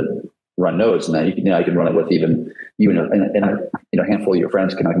able to run nodes. And then you can run it with even you and a handful of your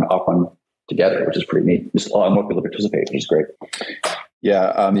friends can hop on together, which is pretty neat. Just a lot more people participate, which is great.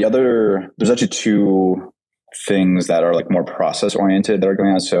 Yeah. There's actually 2 things that are like more process oriented that are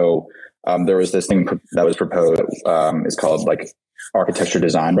going on. So there was this thing that was proposed. It's called like architecture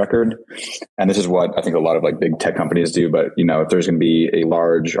design record, and this is what I think a lot of like big tech companies do. But if there's going to be a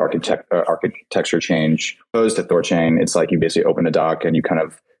large architecture change proposed to THORChain, it's like you basically open a doc and you kind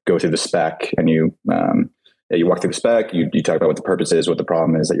of go through the spec and you walk through the spec. You talk about what the purpose is, what the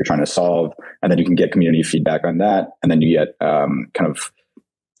problem is that you're trying to solve, and then you can get community feedback on that, and then you get kind of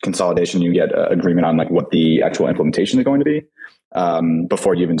consolidation, you get agreement on like what the actual implementation is going to be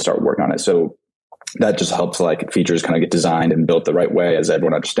before you even start working on it. So that just helps like features kind of get designed and built the right way as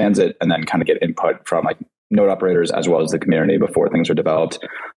everyone understands it, and then kind of get input from like node operators as well as the community before things are developed,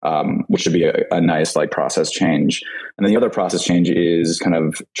 which should be a nice like process change. And then the other process change is kind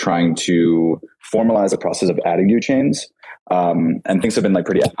of trying to formalize the process of adding new chains. And things have been like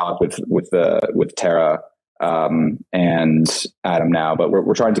pretty ad hoc with Terra and Atom now, but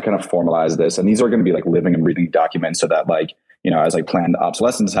we're trying to kind of formalize this, and these are going to be like living and breathing documents so that like, as like planned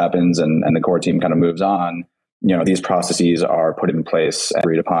obsolescence happens and the core team kind of moves on, these processes are put in place and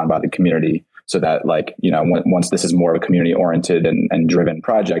agreed upon by the community so that like, once this is more of a community oriented and driven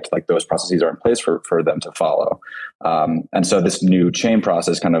project, like those processes are in place for them to follow. And so this new chain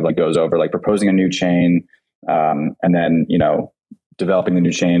process kind of like goes over like proposing a new chain, and then, developing the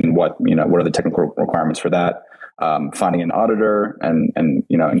new chain, what are the technical requirements for that, finding an auditor and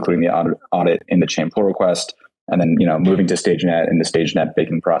including the audit in the chain pull request, and then, moving to StageNet and the StageNet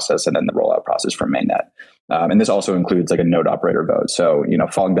baking process, and then the rollout process for mainnet. And this also includes like a node operator vote. So,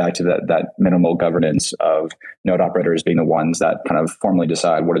 falling back to that minimal governance of node operators being the ones that kind of formally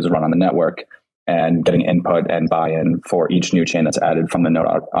decide what is run on the network, and getting input and buy-in for each new chain that's added from the node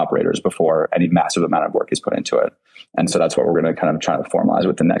operators before any massive amount of work is put into it. And so that's what we're going to kind of try to formalize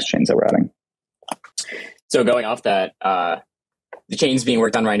with the next chains that we're adding. So going off that, the chains being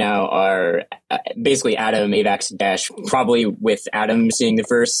worked on right now are basically Atom, AVAX, Dash, probably with Atom seeing the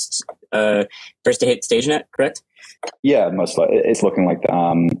first to hit StageNet, correct? Yeah, most likely. It's looking like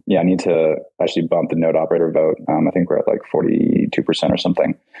I need to actually bump the node operator vote. I think we're at like 42% or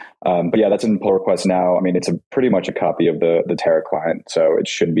something. But yeah, that's in pull request now. I mean, it's pretty much a copy of the Terra client, so it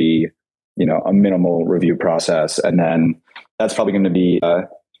should be a minimal review process, and then that's probably going to be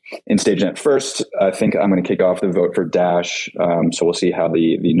in StageNet first. I think I'm going to kick off the vote for Dash, so we'll see how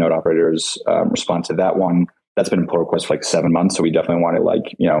the node operators respond to that one. That's been in pull request for like 7 months, so we definitely want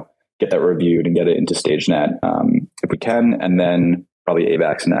to get that reviewed and get it into StageNet if we can, and then probably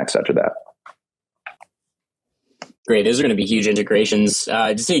AVAX next after that. Great. Those are going to be huge integrations.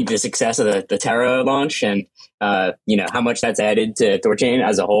 Just seeing the success of the Terra launch and how much that's added to THORChain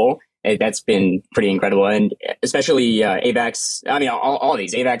as a whole. That's been pretty incredible, and especially AVAX. I mean, all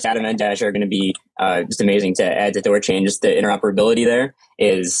these AVAX, Atom, and Dash are going to be just amazing to add to THORChain. Just the interoperability there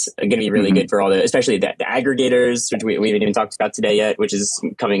is going to be really good for all especially the aggregators, which we haven't even talked about today yet, which is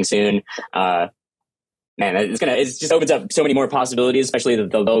coming soon. Man, it just opens up so many more possibilities, especially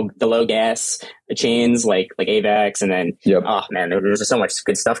the low gas chains like AVAX, and then oh man, there's just so much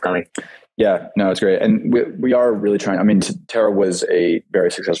good stuff coming. Yeah, no, it's great. And we are really trying. I mean, Terra was a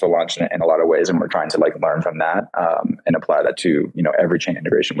very successful launch in a lot of ways, and we're trying to like learn from that and apply that to every chain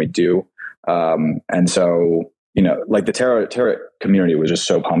integration we do. And so like the Terra community was just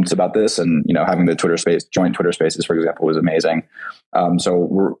so pumped about this, and having the joint Twitter Spaces, for example, was amazing. So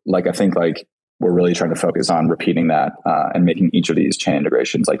we're like, I think like we're really trying to focus on repeating that and making each of these chain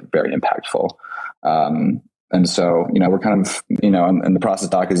integrations like very impactful. And so, we're kind of, and the process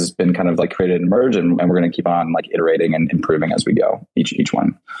doc has been kind of like created and merged, and we're going to keep on like iterating and improving as we go, each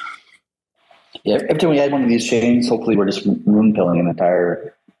one. Yeah, every time we add one of these chains, hopefully we're just room pilling an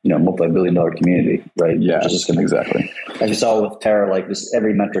entire, multi-billion-dollar community, right? Yeah, exactly. As you saw with Terra, like just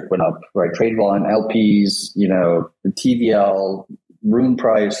every metric went up, right? Trade volume, LPs, the TVL, room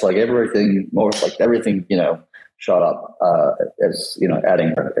price, like everything, shot up as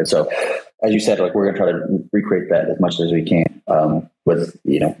adding. And so, as you said, like we're going to try to recreate that as much as we can with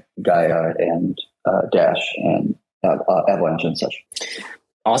Gaia and Dash and Avalanche and such.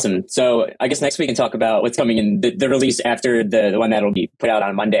 Awesome. So I guess next we can talk about what's coming in the release after the one that'll be put out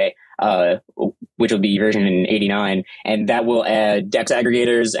on Monday, which will be version 89, and that will add DEX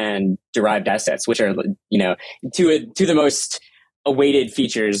aggregators and derived assets, which are two of the most awaited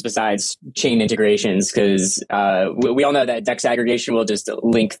features besides chain integrations, because we all know that DEX aggregation will just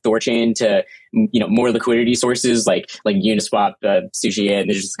link THORChain to more liquidity sources like Uniswap, Sushi, and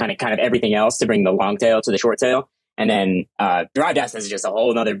there's just kind of everything else to bring the long tail to the short tail. And then derived assets is just a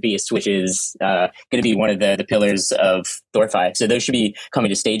whole other beast, which is going to be one of the pillars of THORFi. So those should be coming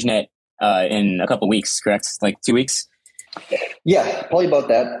to StageNet in a couple weeks, correct? Like 2 weeks? Yeah, probably about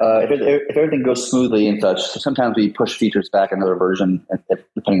that. If everything goes smoothly and such, sometimes we push features back another version,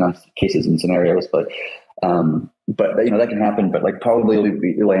 depending on cases and scenarios. But that can happen. But like probably it'll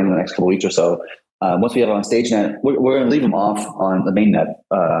be land in the next couple weeks or so. Once we have it on StageNet, we're going to leave them off on the mainnet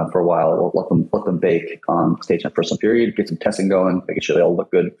for a while. We'll let them bake on StageNet for some period, get some testing going, making sure they all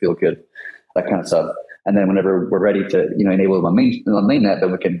look good, feel good, that kind of stuff. And then whenever we're ready to enable them on mainnet,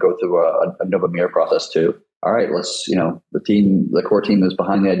 then we can go through a Nova Mirror process too. All right, let's the core team is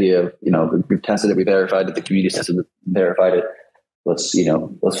behind the idea of we've tested it, we verified it, the community tested it, verified it. Let's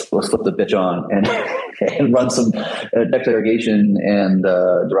flip the bitch on and run some DEX aggregation and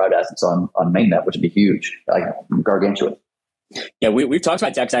derived assets on mainnet, which would be huge, like gargantuan. Yeah, we've talked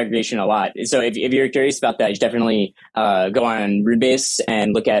about DEX aggregation a lot. So if you're curious about that, you should definitely go on Runebase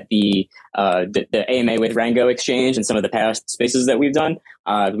and look at the AMA with Rango exchange and some of the past spaces that we've done.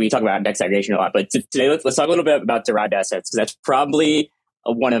 We talk about DEX aggregation a lot, but today let's talk a little bit about derived assets, because that's probably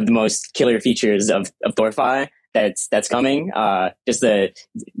one of the most killer features of THORFi. that's coming. Just the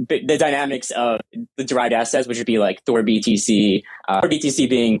dynamics of the derived assets, which would be like Thor BTC, Thor BTC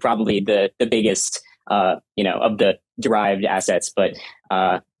being probably the biggest, of the derived assets. But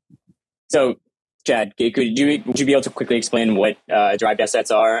so, Chad, would you be able to quickly explain what derived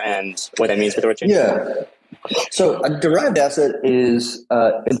assets are and what that means for THORChain? Yeah. So a derived asset is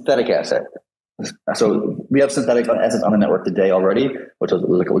a synthetic asset. So we have synthetic assets on the network today already, which is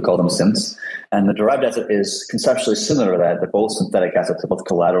we call them synths. And the derived asset is conceptually similar to that. They're both synthetic assets. They're both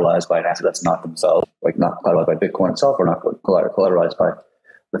collateralized by an asset that's not themselves, like not collateralized by Bitcoin itself, or not collateralized by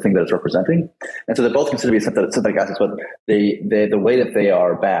the thing that it's representing. And so they're both considered to be synthetic assets, but the way that they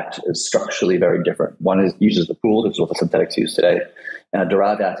are backed is structurally very different. One uses the pool, which is what the synthetics use today. And a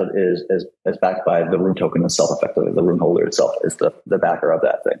derived asset is backed by the Rune token itself, effectively. The Rune holder itself is the backer of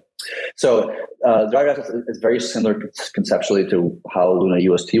that thing. So derived assets is very similar conceptually to how Luna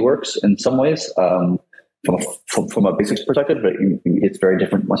UST works in some ways. From a basics perspective, but it's very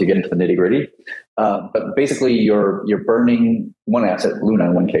different once you get into the nitty gritty. But basically, you're burning one asset, Luna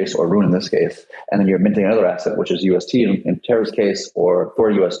in one case, or Rune in this case, and then you're minting another asset, which is UST in Terra's case, or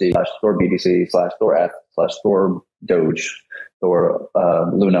Thor USD / Thor BTC / Thor F / Thor Doge, Thor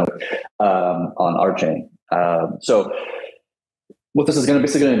Luna on our chain. So what this is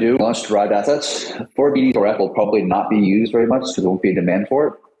basically going to do, launch derived assets. Thor BTC or F will probably not be used very much because there won't be a demand for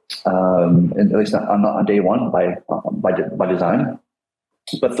it. And at least not on day one by design.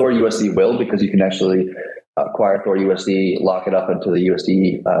 But Thor USD will, because you can actually acquire Thor USD, lock it up into the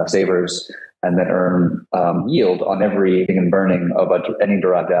USD savers, and then earn yield on everything and burning of any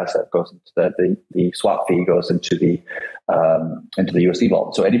derived asset goes into the swap fee goes into the USD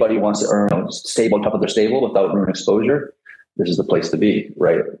vault. So anybody who wants to earn stable on top of their stable without Rune exposure, this is the place to be,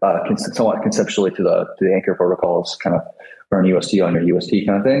 right? Somewhat conceptually to the Anchor protocols, kind of earn USD on your USD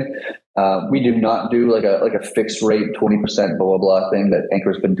kind of thing. We do not do like a fixed rate 20% blah blah blah thing that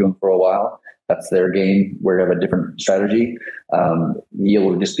Anchor's been doing for a while. That's their game. We have a different strategy. The yield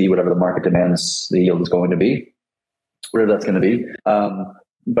will just be whatever the market demands the yield is going to be, whatever that's going to be.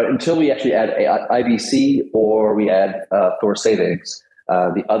 But until we actually add IBC or we add Thor savings,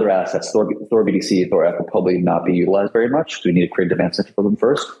 the other assets, Thor BTC, Thor F, will probably not be utilized very much because we need to create demand center for them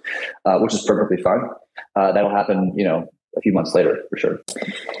first, which is perfectly fine. That'll happen, a few months later for sure.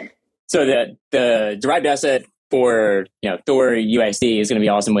 So the derived asset for Thor USD is going to be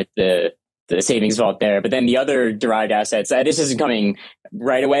awesome with the savings vault there, but then the other derived assets, this isn't coming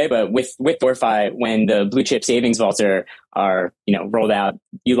right away, but with THORFi, when the blue chip savings vaults are rolled out,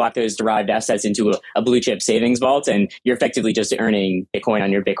 you lock those derived assets into a blue chip savings vault, and you're effectively just earning Bitcoin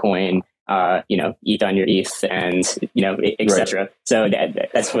on your Bitcoin, ETH on your ETH, and etc. Right. So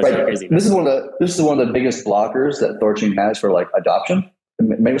that's what's right. Crazy. This is one of the biggest blockers that THORChain has for like adoption. In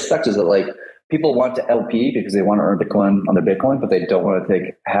many respects, is that like people want to LP because they want to earn Bitcoin on their Bitcoin, but they don't want to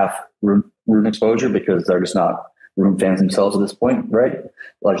take half Rune exposure because they're just not Rune fans themselves at this point, right?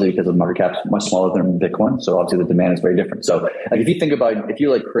 Largely because the market cap's much smaller than Bitcoin, so obviously the demand is very different. So, like if you think about, if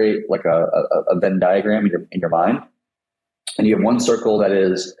you like create like a Venn diagram in your mind, and you have one circle that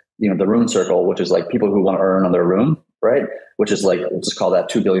is the Rune circle, which is like people who want to earn on their Rune, right? Which is like, let's just call that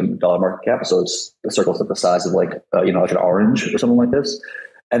 $2 billion market cap. So it's the circle's at the size of like like an orange or something like this.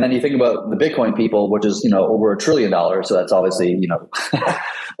 And then you think about the Bitcoin people, which is, over $1 trillion. So that's obviously,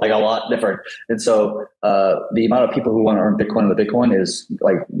 like a lot different. And so the amount of people who want to earn Bitcoin on the Bitcoin is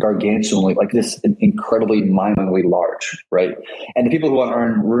like gargantuanly, like this incredibly mind-numbingly large, right? And the people who want to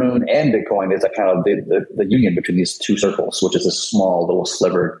earn Rune and Bitcoin is a kind of the union between these two circles, which is a small little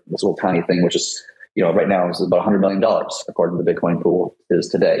sliver, this little tiny thing, which is, right now is about $100 million, according to the Bitcoin pool is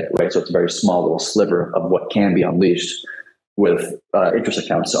today, right? So it's a very small little sliver of what can be unleashed with interest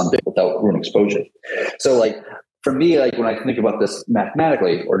accounts on Bitcoin without Rune exposure. So like for me, like when I think about this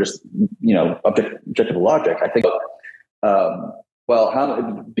mathematically or just objective logic, I think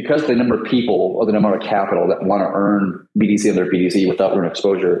because the number of people or the number of capital that want to earn BTC on their BTC without Rune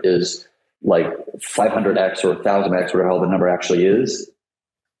exposure is like 500x or 1,000x, whatever the number actually is,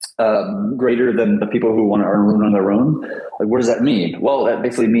 greater than the people who want to earn Rune on their own. Like, what does that mean? Well, that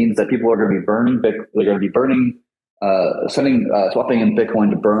basically means that people are going to be burning swapping in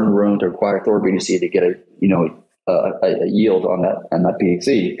Bitcoin to burn Rune to acquire Thor BTC to get a yield on that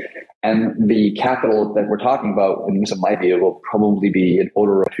BTC. And the capital that we're talking about, in use of my view, will probably be an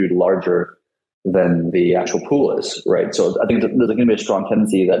order of magnitude larger than the actual pool is, right? So I think there's going to be a strong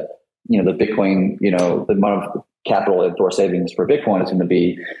tendency that, the Bitcoin, the amount of capital in Thor savings for Bitcoin is going to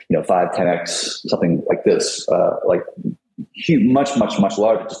be, 5-10x, something like this, like huge, much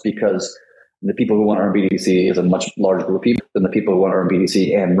larger, just because the people who want to earn BTC is a much larger group of people than the people who want to earn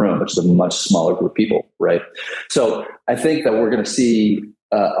BTC and Room, which is a much smaller group of people, right? So I think that we're going to see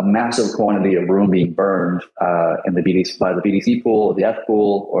a massive quantity of Room being burned in the BTC by the BTC pool, the F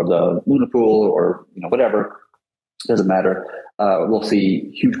pool, or the Luna pool, or whatever. Doesn't matter. We'll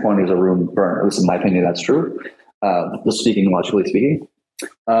see huge quantities of Room burned. At least in my opinion, that's true. Just logically speaking.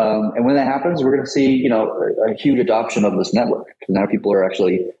 And when that happens, we're going to see a huge adoption of this network, because now people are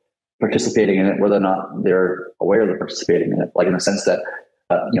actually participating in it, whether or not they're aware they're participating in it. Like in the sense that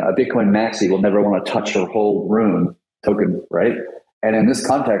a Bitcoin maxi will never want to touch or hold Room token, right? And in this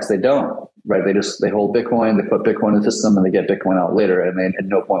context, they don't, right? They hold Bitcoin, they put Bitcoin in the system, and they get Bitcoin out later. And they, at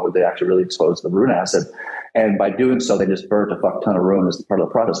no point would they actually really expose the Rune asset. And by doing so, they just burnt a fuck ton of Rune as part of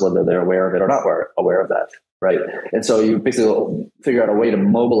the process, whether they're aware of it or not aware of that, right? And so you basically figure out a way to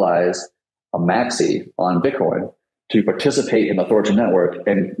mobilize a maxi on Bitcoin to participate in the THORChain network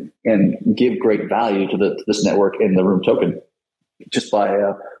and give great value to this network in the Room token, just by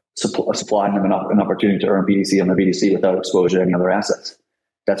supplying them an opportunity to earn BTC on their BTC without exposure to any other assets.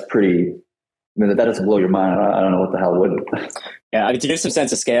 That's pretty. That doesn't blow your mind. I don't know what the hell would. Yeah, I mean, to give some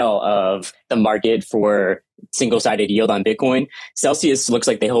sense of scale of the market for single-sided yield on Bitcoin, Celsius looks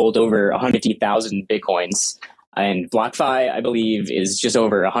like they hold over 150,000 Bitcoins. And BlockFi, I believe, is just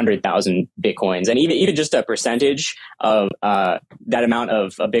over 100,000 Bitcoins. And even just a percentage of that amount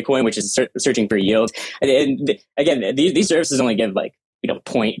of Bitcoin, which is searching for yield. And again, these services only give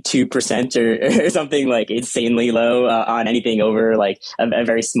 0.2% or something insanely low on anything over a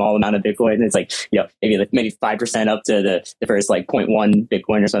very small amount of Bitcoin. It's maybe 5% up to the first 0.1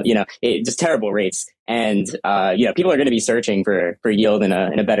 Bitcoin or something. It just terrible rates. And people are going to be searching for yield in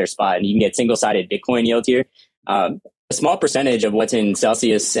a better spot. And you can get single-sided Bitcoin yield here. A small percentage of what's in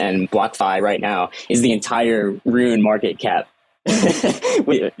Celsius and BlockFi right now is the entire Rune market cap. That's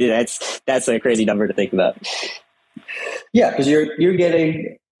a crazy number to think about. Yeah, because you're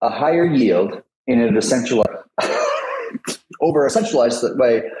getting a higher yield in a decentralized over a centralized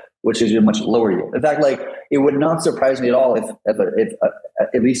way, which is a much lower yield. In fact, it would not surprise me at all if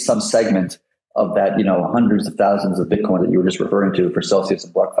at least some segment of that, hundreds of thousands of Bitcoin that you were just referring to for Celsius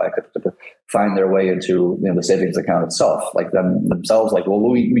and BlockFi could find their way into the savings account itself. Themselves, well,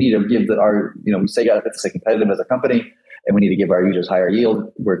 we need to give we say got to stay competitive as a company, and we need to give our users higher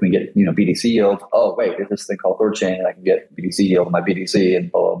yield. Where can we get BTC yield? Oh wait, there's this thing called THORChain, and I can get BTC yield on my BTC, and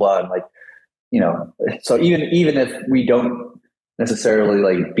blah blah blah. And so even if we don't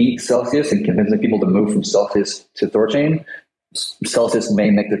necessarily beat Celsius and convincing people to move from Celsius to THORChain, Celsius may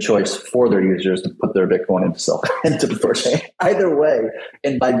make the choice for their users to put their Bitcoin into THORChain. Either way,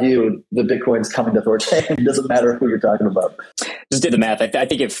 in my view, the Bitcoin's coming to THORChain. It doesn't matter who you're talking about. Just did the math. I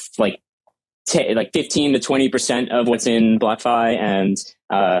think if 15 to 20% of what's in BlockFi and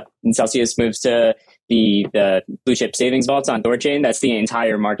Celsius moves to the blue chip savings vaults on THORChain, that's the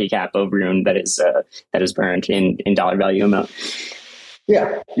entire market cap of Rune that is burned in dollar value amount.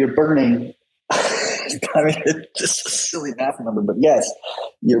 Yeah, you're burning. I mean, it's just a silly math number, but yes,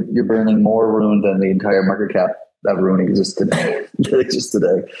 you're burning more Rune than the entire market cap that Rune exists today.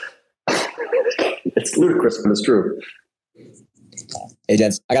 It's ludicrous, but it's true. Hey,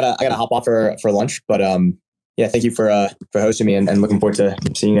 gents, I gotta hop off for lunch, but yeah, thank you for hosting me, and looking forward to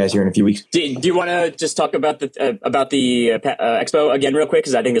seeing you guys here in a few weeks. Do you want to just talk about the expo again real quick?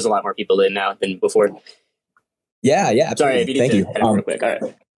 Because I think there's a lot more people in now than before. Yeah, absolutely. Sorry, if you need to real quick. All right.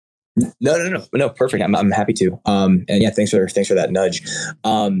 No, perfect. I'm happy to. And yeah, thanks for that nudge.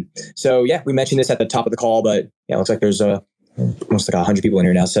 So yeah, we mentioned this at the top of the call, but yeah, it looks like there's almost 100 people in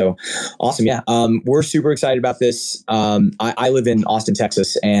here now. So awesome. Yeah. We're super excited about this. I live in Austin,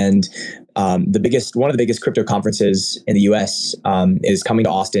 Texas, and one of the biggest crypto conferences in the US is coming to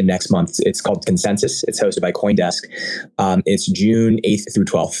Austin next month. It's called Consensus. It's hosted by CoinDesk. It's June 8th through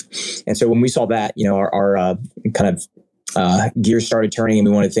 12th. And so when we saw that, our kind of gears started turning, and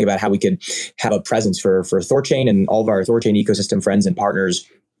we wanted to think about how we could have a presence for THORChain and all of our THORChain ecosystem friends and partners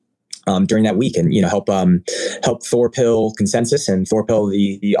during that week, and help Thorpill Consensus and Thorpill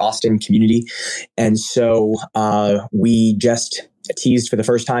the Austin community. And so we just teased for the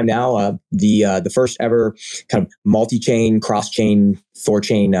first time now the first ever kind of multi-chain, cross-chain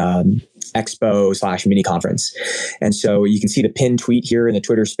THORChain expo / mini conference. And so you can see the pinned tweet here in the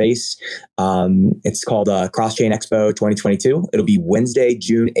Twitter space. It's called Cross-Chain Expo 2022. It'll be Wednesday,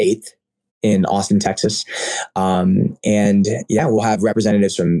 June 8th in Austin, Texas. And yeah, we'll have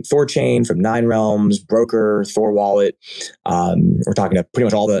representatives from THORChain, from Nine Realms, Broker, Thor Wallet. We're talking to pretty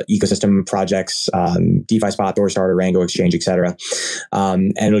much all the ecosystem projects, DeFi Spot, THORStarter, Rango Exchange, etc.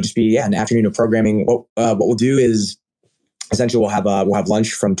 And it'll just be an afternoon of programming. What we'll do is essentially we'll have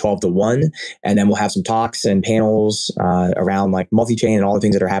lunch from 12 to 1, and then we'll have some talks and panels around like multi-chain and all the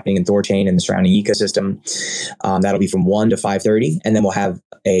things that are happening in THORChain and the surrounding ecosystem. That'll be from 1 to 5:30, and then we'll have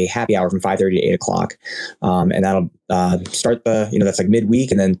a happy hour from 5:30 to 8 o'clock, and that'll start that's like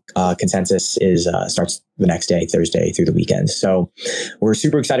midweek, and then consensus is starts the next day, Thursday through the weekend. So we're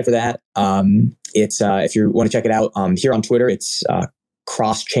super excited for that. It's if you want to check it out here on Twitter, it's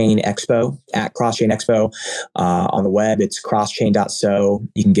THORChain Expo at THORChain Expo. On the web, it's crosschain.so.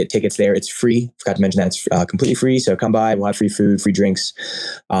 You can get tickets there. It's free. Forgot to mention that it's completely free. So come by. We'll have free food, free drinks,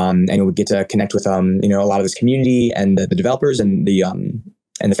 and we'll get to connect with a lot of this community and the developers and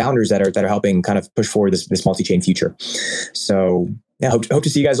the founders that are helping kind of push forward this multi-chain future. So yeah, hope to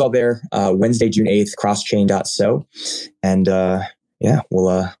see you guys all there Wednesday, June 8th, crosschain.so, and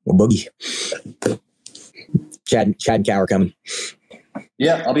we'll boogie. Chad and Cal are coming.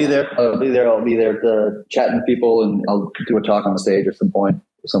 Yeah, I'll be there. I'll be there chatting with people, and I'll do a talk on the stage at some point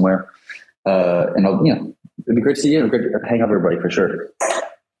somewhere. And it'd be great to see you. Great to hang out with everybody for sure.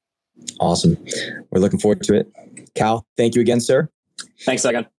 Awesome. We're looking forward to it. Cal, thank you again, sir. Thanks,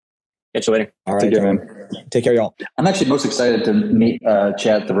 Sagan. Catch you later. All right, take care, man. Take care, y'all. I'm actually most excited to meet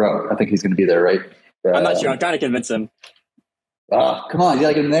Chad Thoreau. I think he's going to be there, right? I'm not sure. I'm trying to convince him. Come on, you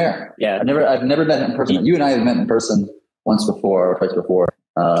gotta get him there. Yeah, I've never met him in person. You and I have met in person once before or twice before,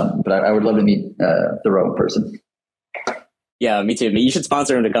 but I would love to meet Thoreau in person. Yeah, me too. You should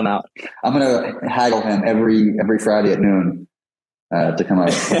sponsor him to come out. I'm gonna haggle him every Friday at noon to come out.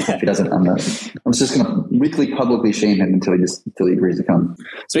 If he doesn't, I'm just gonna weekly publicly shame him until he agrees to come.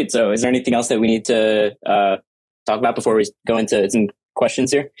 Sweet. So, is there anything else that we need to talk about before we go into some questions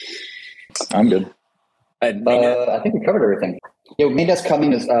here? I'm good. I think we covered everything. Yeah, mainnet's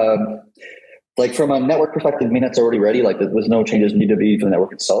coming is like from a network perspective, mainnet's already ready. Like there's no changes need to be for the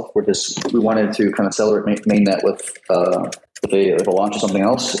network itself. We wanted to kind of accelerate mainnet with a launch of something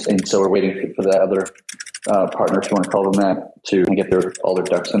else, and so we're waiting for the other partner, if you want to call them that, to get all their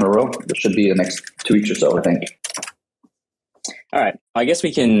ducks in a row. It should be the next 2 weeks or so, I think. All right. I guess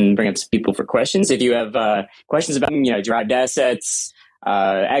we can bring up some people for questions. If you have questions about derived assets,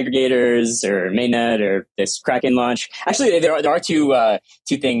 aggregators, or mainnet, or this Kraken launch. Actually, there are two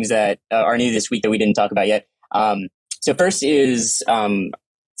things that are new this week that we didn't talk about yet. So first is some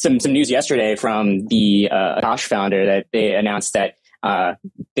news yesterday from the Akash founder that they announced that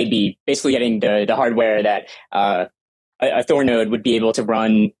they'd be basically getting the hardware that a Thor node would be able to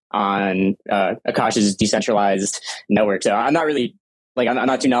run on Akash's decentralized network. So I'm not really I'm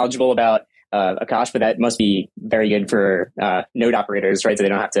not too knowledgeable about Akash, but that must be very good for node operators, right? So they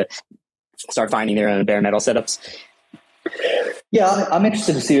don't have to start finding their own bare metal setups. Yeah, I'm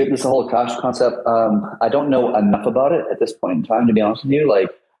interested to see this whole Akash concept. I don't know enough about it at this point in time, to be honest with you.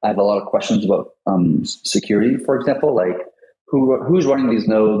 I have a lot of questions about security, for example, who's running these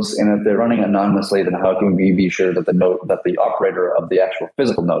nodes, and if they're running anonymously, then how can we be sure that the operator of the actual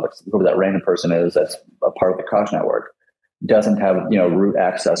physical node, whoever that random person is, that's a part of the Akash network, doesn't have root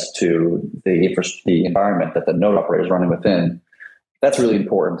access to the environment that the node operator is running within. That's really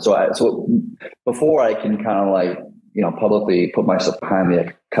important. So before I can kind of publicly put myself behind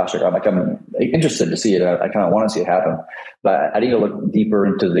the Akash, I'm interested to see it. I kind of want to see it happen, but I need to look deeper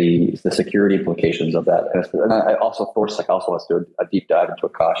into the security implications of that. And I also THORChain also wants to do a deep dive into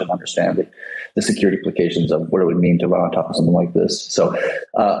Akash and understand the security implications of what it would mean to run on top of something like this. So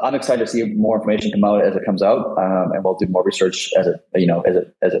I'm excited to see more information come out as it comes out, and we'll do more research as it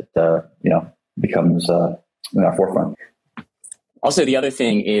becomes in our forefront. Also, the other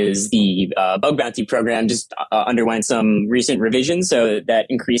thing is the bug bounty program just underwent some recent revisions, so that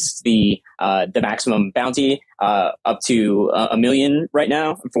increased the maximum bounty up to $1 million right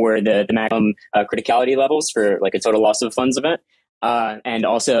now for the maximum criticality levels for a total loss of funds event, and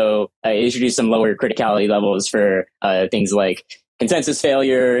also introduced some lower criticality levels for things like consensus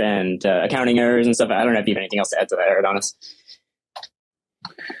failure and accounting errors and stuff. I don't know if you have anything else to add to that, Eridanus.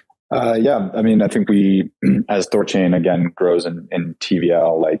 Yeah, I mean, I think we, as THORChain again grows in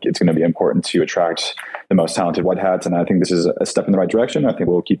TVL, it's going to be important to attract the most talented white hats, and I think this is a step in the right direction. I think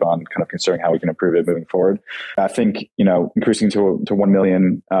we'll keep on kind of considering how we can improve it moving forward. I think increasing to 1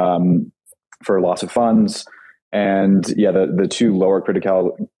 million for loss of funds, and the two lower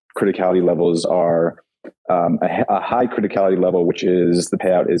criticality levels are a high criticality level, which is the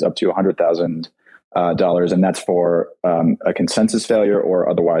payout is up to $100,000. And that's for a consensus failure or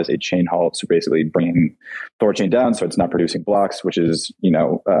otherwise a chain halt. So basically bringing THORChain down so it's not producing blocks, which is, I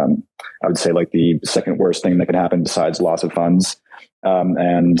would say the second worst thing that can happen besides loss of funds.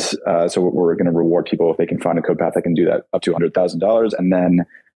 So we're going to reward people if they can find a code path that can do that up to $100,000. And then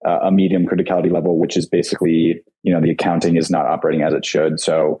a medium criticality level, which is basically the accounting is not operating as it should.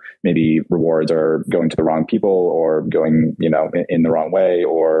 So maybe rewards are going to the wrong people, or going, in the wrong way,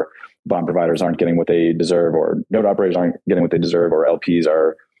 or bond providers aren't getting what they deserve, or node operators aren't getting what they deserve, or LPs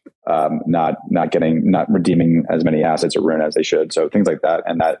are not redeeming as many assets or RUN as they should. So things like that.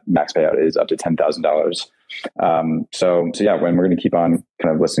 And that max payout is up to $10,000. So yeah, when we're going to keep on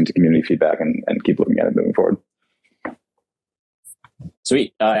kind of listening to community feedback and keep looking at it moving forward.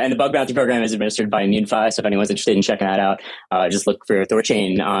 Sweet. And the bug bounty program is administered by ImmuneFi. So if anyone's interested in checking that out, just look for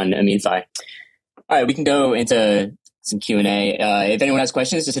THORChain on ImmuneFi. All right, we can go into some Q&A. If anyone has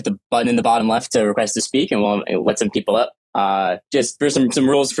questions, just hit the button in the bottom left to request to speak, and we'll let some people up. Just for some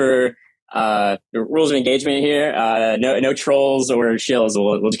rules for the rules of engagement here. No trolls or shills.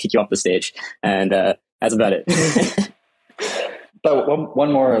 We'll just kick you off the stage, and that's about it. So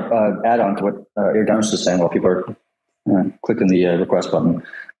one more add-on to what Eridanus was saying while people are clicking the request button.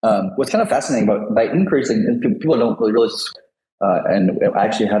 What's kind of fascinating by increasing, and people don't really realize, and I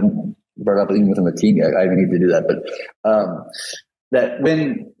actually haven't brought it up even within the team yet. I even need to do that, but that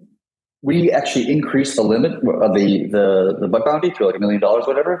when we actually increase the limit of the bug bounty to like $1 million,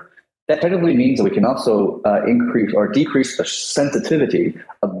 whatever, that technically means that we can also increase or decrease the sensitivity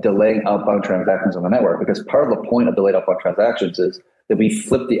of delaying outbound transactions on the network. Because part of the point of delayed outbound transactions is that we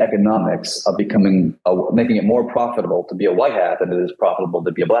flip the economics of making it more profitable to be a white hat than it is profitable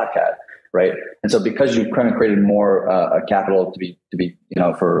to be a black hat, right? And so because you've kind of created more capital to be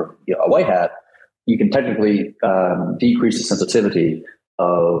for a white hat, you can technically decrease the sensitivity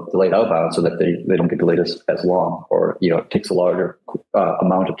of delayed outbound so that they don't get delayed as long, or it takes a larger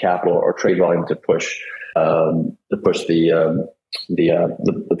amount of capital or trade volume to push the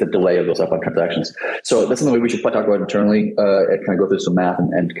delay of those outbound transactions. So that's something we should probably talk about internally and kind of go through some math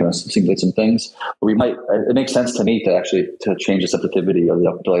and kind of simulate some things. But it makes sense to me to change the sensitivity of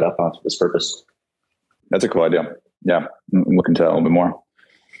the delayed outbound for this purpose. That's a cool idea. Yeah, I'm looking to that a little bit more.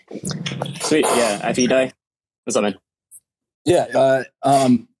 Sweet. Yeah, IPDI. What's up, man? Yeah,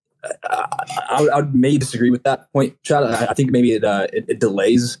 I would maybe disagree with that point, Chad. I think maybe it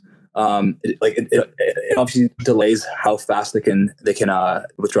delays. It obviously delays how fast they can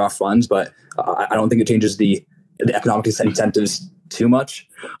withdraw funds, but I don't think it changes the economic incentives too much.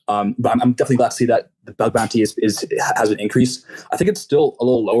 But I'm definitely glad to see that the bug bounty has an increase. I think it's still a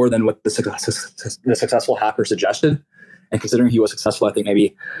little lower than what the successful hacker suggested, and considering he was successful, I think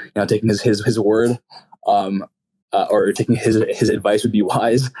maybe taking his word. Or taking his advice would be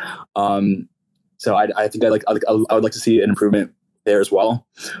wise. So I think I would like to see an improvement there as well.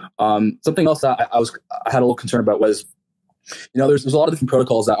 Something else that I had a little concern about was, there's a lot of different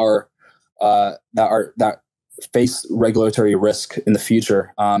protocols that face regulatory risk in the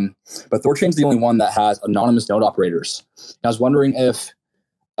future. But THORChain's the only one that has anonymous node operators. And I was wondering if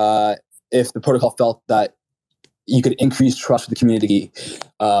the protocol felt that you could increase trust with the community.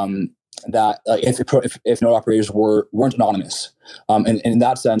 That if node operators weren't anonymous, and in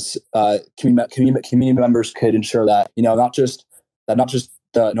that sense, community members could ensure that not just the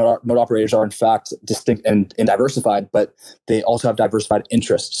node operators are in fact distinct and diversified, but they also have diversified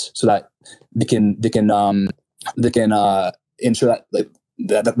interests, so that they can ensure that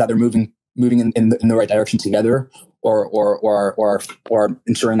they're moving in the right direction together, or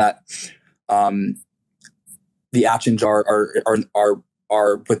ensuring that the actions are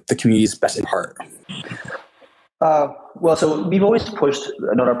with the community's best in heart. Well, so we've always pushed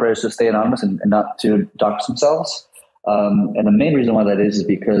node operators to stay anonymous and not to dox themselves. And the main reason why that is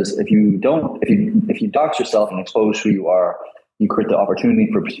because if you dox yourself and expose who you are, you create the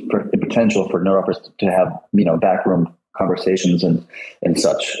opportunity for the potential for node operators to have backroom conversations and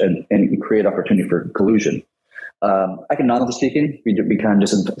such, and you create opportunity for collusion. Economically speaking, we kind of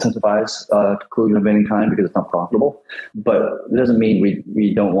disincentivize collusion of any kind because it's not profitable, but it doesn't mean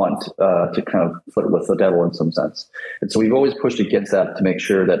we don't want to kind of flirt with the devil in some sense. And so we've always pushed against that to make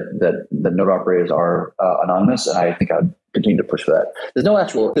sure that node operators are anonymous, and I think I'd continue to push for that.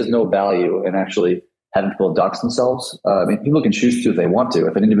 There's no value in actually having people dox themselves. People can choose to if they want to.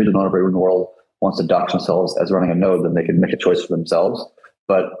 If an individual node operator in the world wants to dox themselves as running a node, then they can make a choice for themselves.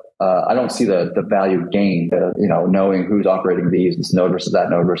 But I don't see the value gained, knowing who's operating this node versus that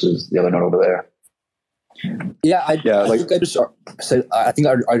node versus the other node over there. Yeah, I think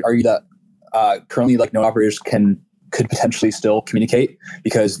I'd argue that currently, node operators could potentially still communicate,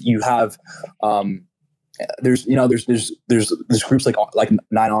 because you have there's groups like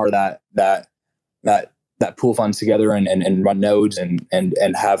 9R that pool funds together and run nodes and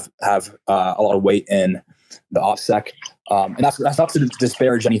have a lot of weight in the OPSEC. And that's not to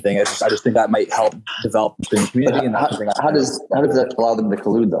disparage anything. I just think that might help develop the community. And how does that allow them to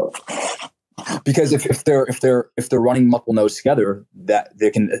collude though? Because if they're running multiple nodes together, that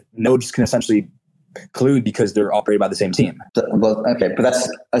nodes can essentially collude because they're operated by the same team. Well, okay, but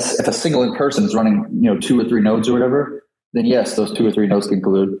if a single person is running 2 or 3 nodes or whatever, then yes, those 2 or 3 nodes can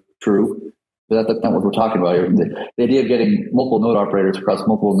collude. True, but that's not what we're talking about here. The idea of getting multiple node operators across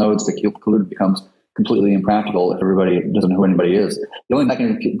multiple nodes to collude becomes completely impractical if everybody doesn't know who anybody is. The only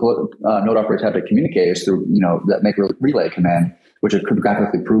mechanism node operators have to communicate is through that make relay command, which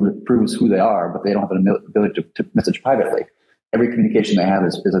cryptographically proves who they are, but they don't have an ability to message privately. Every communication they have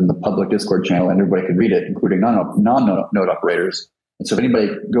is in the public Discord channel, and everybody can read it, including non-node operators. And so if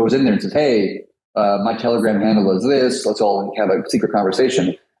anybody goes in there and says, "Hey, my Telegram handle is this. Let's all have a secret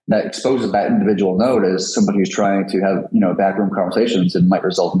conversation," that exposes that individual node as somebody who's trying to have backroom conversations, and might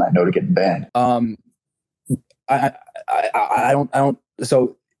result in that node getting banned. I don't.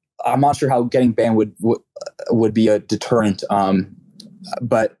 So I'm not sure how getting banned would be a deterrent.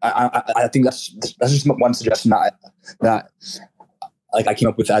 But I think that's just one suggestion that like I came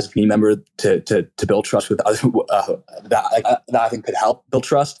up with as a community member to build trust with other that I think could help build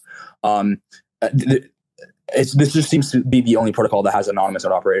trust. This just seems to be the only protocol that has anonymous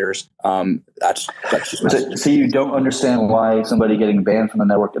node operators. That's just so you don't understand why somebody getting banned from the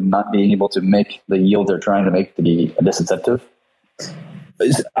network and not being able to make the yield they're trying to make to be a disincentive?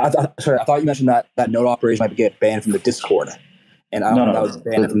 I thought you mentioned that node operators might get banned from the Discord. And I don't know that was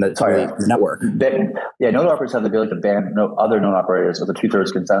banned from the network. Node operators have the ability to ban other node operators with a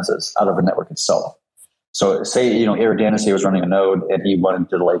 2/3 consensus out of the network itself. So say, Eridanus, he was running a node and he wanted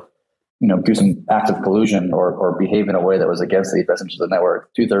to do some active collusion or behave in a way that was against the best interest of the network.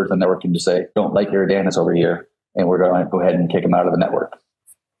 2/3 of the network can just say, "Don't like Eridanus over here," and we're going to go ahead and kick him out of the network.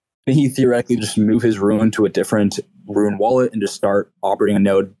 Can he theoretically just move his rune to a different rune wallet and just start operating a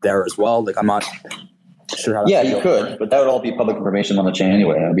node there as well? Like, I'm not sure how. Yeah, you could, but that would all be public information on the chain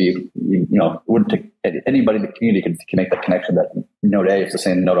anyway. It would be, it wouldn't take anybody in the community can make that connection that node A is the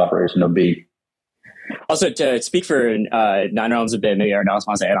same node operator as node B. Also, to speak for Nine Realms a bit, maybe Eridanus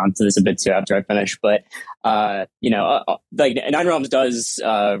wants to add on to this a bit too after I finish. But like Nine Realms does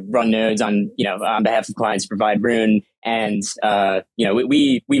run nodes on on behalf of clients to provide rune, and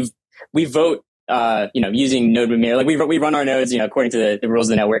we vote using node mirror. Like we run our nodes according to the rules of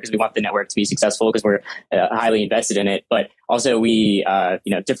the network, because we want the network to be successful, because we're highly invested in it. But also we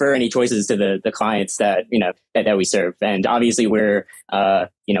defer any choices to the clients that that we serve, and obviously we're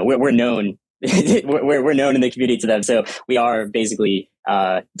known. we're known in the community to them, so we are basically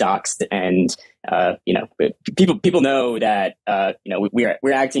doxed, and people know that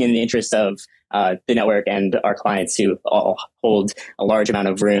we're acting in the interest of the network and our clients, who all hold a large amount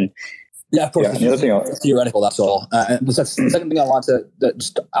of rune. Yeah, of course. Yeah, the other thing it's theoretical. That's all. And the second thing I wanted to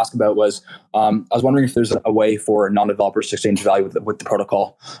just ask about was I was wondering if there's a way for non-developers to exchange value with the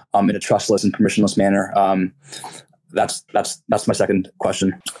protocol in a trustless and permissionless manner. That's my second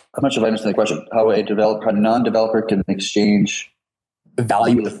question. I'm not sure if I understand the question. How a non-developer can exchange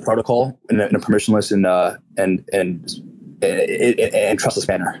value with the protocol in a permissionless and trustless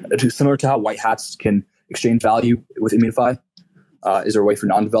manner, similar to how white hats can exchange value with Immutify. Is there a way for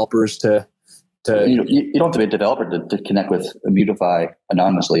non-developers to? You don't have to be a developer to connect with Immutify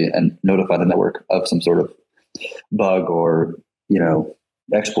anonymously and notify the network of some sort of bug or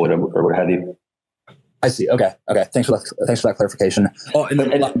exploit or what have you. I see. Okay. Thanks for that clarification. Oh,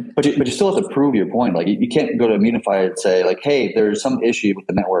 but you still have to prove your point. Like you can't go to Immutify and say like, "Hey, there's some issue with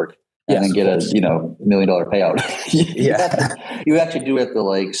the network," and then get a $1 million payout. You actually do have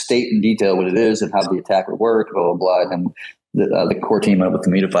to state in detail what it is and how the attack would work, blah blah blah. And then the core team with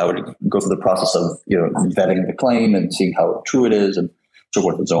Immutify would go through the process of vetting the claim and seeing how true it is and so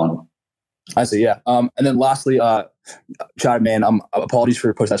forth and so on. I see. Yeah. And then lastly, Chad, man, apologies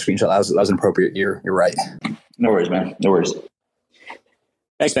for posting that screenshot. That was inappropriate. You're right. No worries, man. No worries.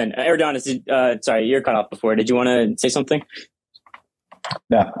 Thanks, man. Eridanus, sorry, you're cut off before. Did you want to say something?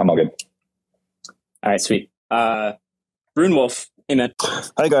 Yeah, I'm all good. All right, sweet. Rune Wolf, hey man.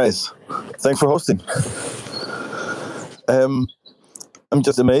 Hi guys, thanks for hosting. I'm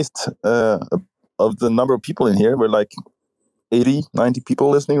just amazed of the number of people in here. We're like 80, 90 people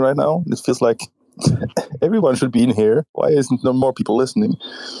listening right now. It feels like everyone should be in here. Why isn't there more people listening?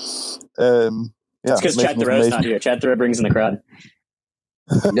 It's because Chad Thoreau's not here. Chad Thoreau brings in the crowd.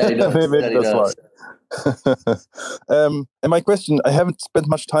 Yeah, he does. Maybe that's why. And my question, I haven't spent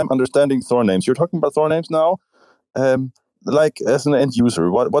much time understanding Thor names. You're talking about Thor names now. As an end user,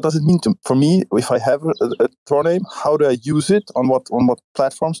 what does it mean for me if I have a Thor name? How do I use it? On what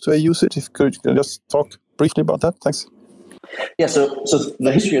platforms do I use it? If you could just talk briefly about that, thanks. Yeah, so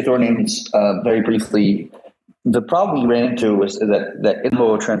the history of Thor names, very briefly, The problem we ran into was that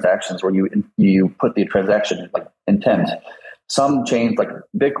info transactions where you put the transaction like intent. Some chains, like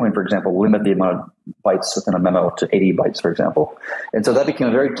Bitcoin, for example, limit the amount of bytes within a memo to 80 bytes, for example. And so that became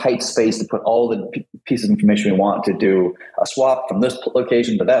a very tight space to put all the pieces of information we want to do a swap from this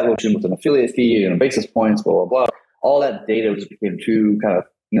location to that location with an affiliate fee and basis points, blah, blah, blah. All that data just became too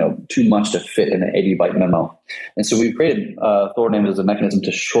much to fit in an 80 byte memo. And so we created THORnames as a mechanism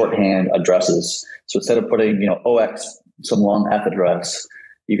to shorthand addresses. So instead of putting, OX, some long F address,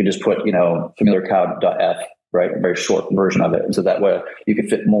 you can just put, familiarcow.f, right? A very short version of it. And so that way you can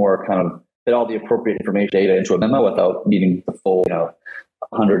fit all the appropriate information data into a memo without needing the full,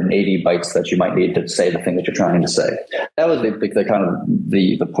 180 bytes that you might need to say the thing that you're trying to say. That was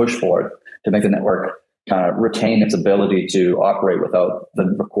the push for it, to make the network kind of retain its ability to operate without the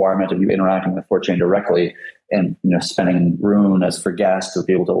requirement of you interacting with THORChain directly and spending rune as for gas to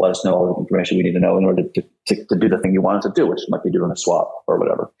be able to let us know all the information we need to know in order to do the thing you wanted to do, which might be doing a swap or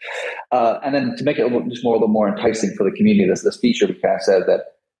whatever. And then to make it a little more enticing for the community, this feature we kind of said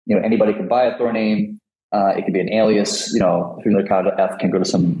that anybody can buy a THORname. It can be an alias. familiarcow.f can go to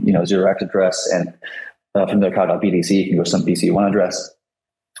some 0x address, and familiarcow.bdc can go to some BC1 address.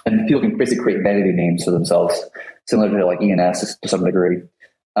 And people can basically create vanity names for themselves, similar to like ENS to some degree.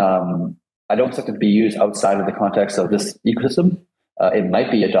 I don't expect it to be used outside of the context of this ecosystem. It might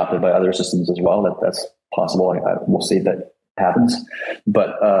be adopted by other systems as well. That's possible. We'll see if that happens.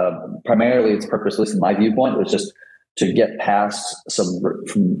 But primarily its purpose, at least in my viewpoint, was just to get past some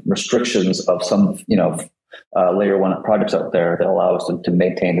restrictions of some, layer one projects out there that allow us to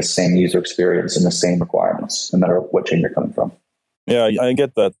maintain the same user experience and the same requirements, no matter what chain you're coming from. Yeah, I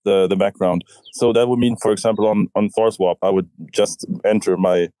get that, the background. So that would mean, for example, on THORSwap, I would just enter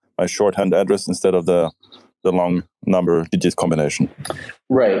my shorthand address instead of the long number digit combination.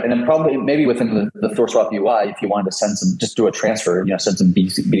 Right. And then probably maybe within the THORSwap UI, if you wanted to just do a transfer, send some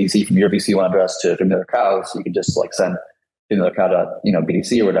BDC from your BC1 address to Familiar Cow, so you could just like send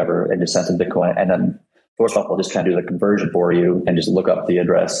familiarcow.BDC or whatever and just send some Bitcoin. And then THORSwap will just kind of do the conversion for you and just look up the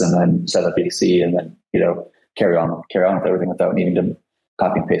address and then set up BDC and then, carry on with everything without needing to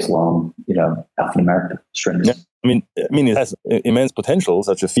copy and paste long, alphanumeric strings. Yeah. I mean, it has immense potential,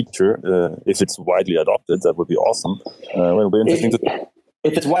 such a feature. If it's widely adopted, that would be awesome. It'll be interesting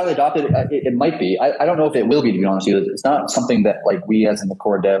if it's widely adopted, it might be. I don't know if it will be, to be honest with you. It's not something that like we as in the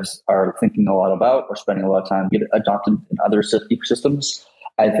core devs are thinking a lot about or spending a lot of time to get adopted in other ecosystems.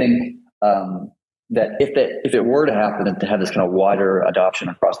 I think that if it were to happen and to have this kind of wider adoption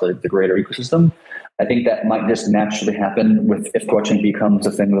across the greater ecosystem, I think that might just naturally happen if THORChain becomes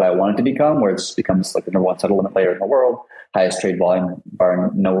a thing that I want it to become, where it becomes like the number one settlement layer in the world, highest trade volume, barring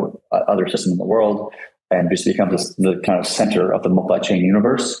no other system in the world, and just becomes the kind of center of the multi-chain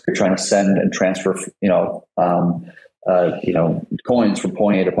universe. You're trying to send and transfer, coins from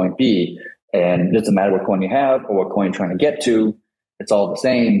point A to point B, and it doesn't matter what coin you have or what coin you're trying to get to. It's all the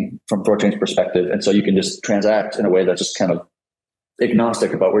same from THORChain's perspective, and so you can just transact in a way that's just kind of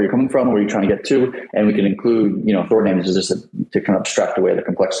agnostic about where you're coming from, where you're trying to get to, and we can include, THORnames is just to kind of abstract away the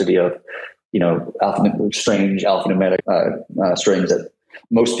complexity of, strange alphanumeric strings that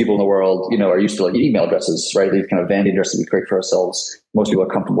most people in the world, are used to, like email addresses, right? These kind of vanity addresses we create for ourselves. Most people are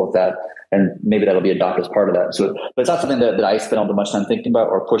comfortable with that, and maybe that'll be adopted as part of that. So, but it's not something that I spend all that much time thinking about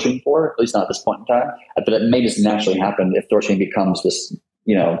or pushing for, at least not at this point in time. But it may just naturally happen if THORChain becomes this,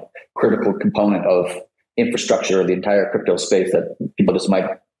 critical component of infrastructure of the entire crypto space, that people just might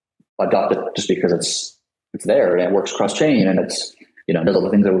adopt it just because it's there and it works cross chain and it's does all the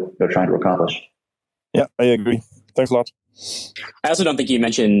things that they're trying to accomplish. Yeah, I agree. Thanks a lot. I also don't think you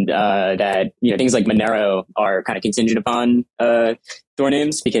mentioned that things like Monero are kind of contingent upon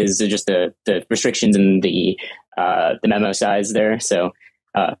THORnames because of just the restrictions and the memo size there. So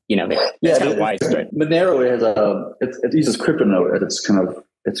it's kind of widespread. Monero it uses CryptoNote as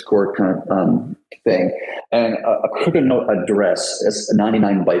its core kind of thing. And a CryptoNote address is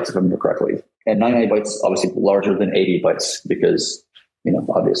 99 bytes, if I remember correctly. And 99 bytes obviously larger than 80 bytes because,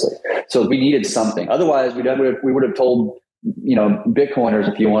 obviously. So we needed something. Otherwise, we would have told,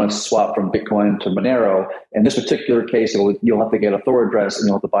 Bitcoiners, if you want to swap from Bitcoin to Monero, in this particular case, you'll have to get a Thor address and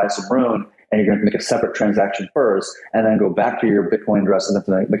you'll have to buy some rune, and you're going to make a separate transaction first, and then go back to your Bitcoin address and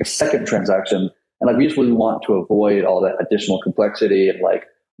then make a second transaction. And we just really want to avoid all that additional complexity and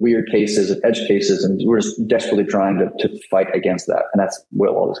weird cases and edge cases, and we're just desperately trying to fight against that. And that's where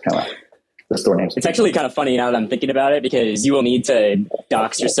all this kind of this THORname. It's actually kind of funny now that I'm thinking about it, because you will need to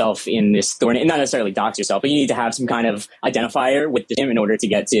dox yourself in this THORname. Not necessarily dox yourself, but you need to have some kind of identifier with the name in order to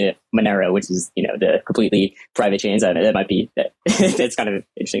get to Monero, which is the completely private chains. That might be that's kind of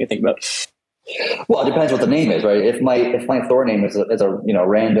interesting to think about. Well, it depends what the name is, right? If my Thor name is a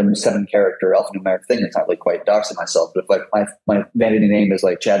random 7-character alphanumeric thing, it's not like quite doxing myself. But if like my vanity name is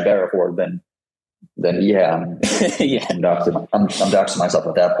like Chad Barraford, then yeah, I'm doxing myself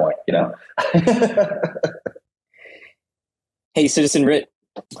at that point, you know. Hey, Citizen Rit.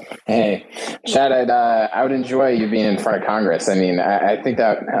 Hey, Chad, I would enjoy you being in front of Congress. I mean, I think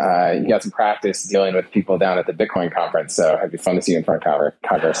that you got some practice dealing with people down at the Bitcoin conference, so it'd be fun to see you in front of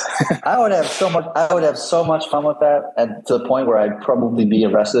Congress. I would have so much fun with that, and to the point where I'd probably be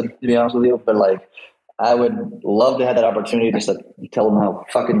arrested, to be honest with you. But like, I would love to have that opportunity just to tell them how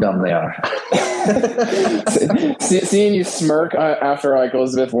fucking dumb they are. Seeing you smirk after like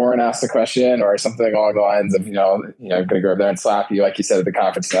Elizabeth Warren asked a question or something along the lines of, going to go over there and slap you, like you said at the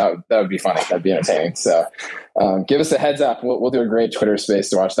conference, that would be funny. That'd be entertaining. So give us a heads up. We'll do a great Twitter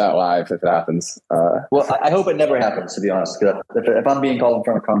space to watch that live if it happens. Well, I hope it never happens, to be honest. Because if I'm being called in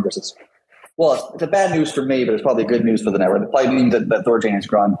front of Congress, it's a bad news for me, but it's probably good news for the network. It probably means that THORChain has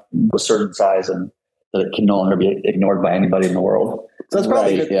grown to a certain size and that it can no longer be ignored by anybody in the world. So it's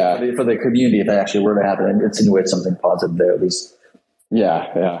probably good for the community if that actually were to happen and insinuate something positive there at least.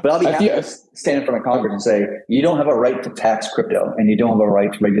 Yeah. But I'll be happy to stand in front of Congress and say, you don't have a right to tax crypto and you don't have a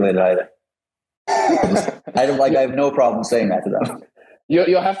right to regulate it either. I have no problem saying that to them.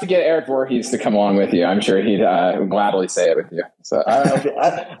 You'll have to get Eric Voorhees to come along with you. I'm sure he'd gladly say it with you. So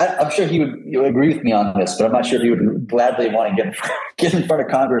I'm sure he would agree with me on this, but I'm not sure he would gladly want to get in front of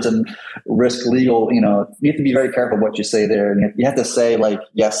Congress and risk legal. You have to be very careful what you say there, and you have to say like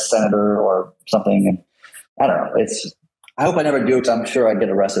 "yes, Senator" or something. And I don't know. I hope I never do, because I'm sure I'd get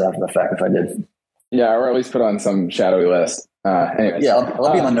arrested after the fact if I did. Yeah, or at least put on some shadowy list. Anyways, yeah,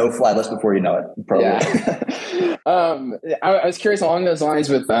 I'll be on the no-fly list before you know it. Probably. Yeah. I was curious along those lines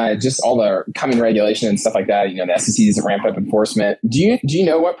with just all the coming regulation and stuff like that. The SEC's ramped up enforcement. Do you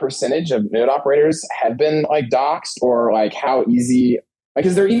know what percentage of node operators have been like doxxed, or like how easy? Like,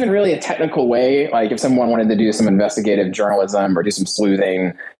 is there even really a technical way? Like, if someone wanted to do some investigative journalism or do some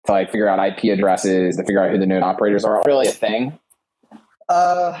sleuthing to like figure out IP addresses, to figure out who the node operators are, really a thing?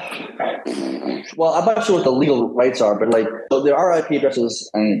 Well, I'm not sure what the legal rights are, but like, so there are IP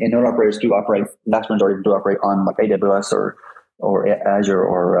addresses, and node operators do operate. The vast majority do operate on like AWS or Azure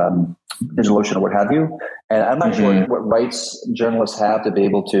or DigitalOcean or what have you. And I'm not sure what rights journalists have to be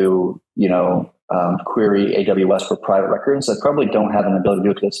able to, query AWS for private records. I probably don't have an ability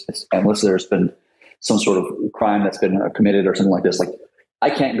to do it unless there's been some sort of crime that's been committed or something like this. Like, I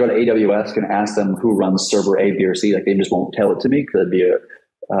can't go to AWS and ask them who runs server A, B, or C. Like, they just won't tell it to me because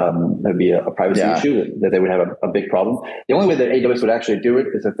that'd be a privacy issue that they would have a big problem. The only way that AWS would actually do it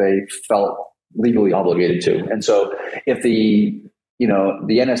is if they felt legally obligated to. And so if the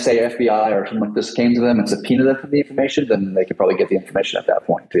NSA, FBI, or something like this came to them and subpoenaed them for the information, then they could probably get the information at that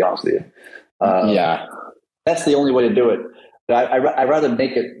point, to be honest with you. That's the only way to do it. But I'd rather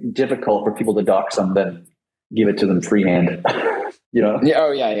make it difficult for people to dox them than give it to them freehand. Yeah.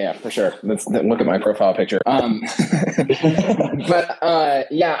 Oh yeah, for sure. Let's look at my profile picture. But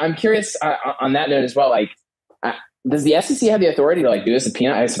I'm curious on that note as well. Like, does the SEC have the authority to like do a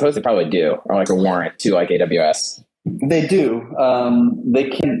subpoena? I suppose they probably do, or like a warrant to like AWS. They do. They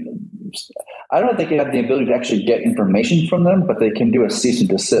can. I don't think they have the ability to actually get information from them, but they can do a cease and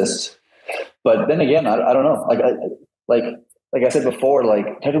desist. But then again, I don't know. Like I said before,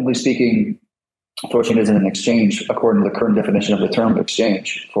 like technically speaking, THORChain isn't an exchange according to the current definition of the term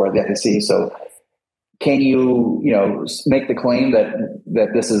exchange for the SEC. So can you, make the claim that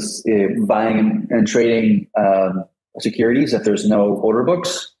this is buying and trading securities if there's no order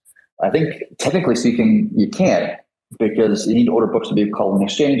books? I think technically speaking, you can't, because you need order books to be called an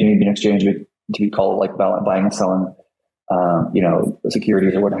exchange. You need an exchange to be called like buying and selling,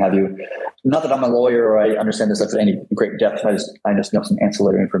 securities or what have you. Not that I'm a lawyer or I understand this at any great depth. I just know some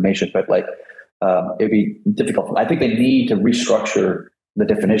ancillary information, but like, it'd be difficult. I think they need to restructure the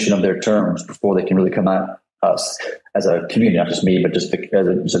definition of their terms before they can really come at us as a community, not just me, but just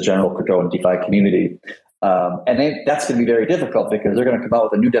as a general crypto and DeFi community. And that's going to be very difficult because they're going to come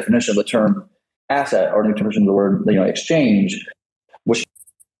out with a new definition of the term asset or a new definition of the word, exchange, which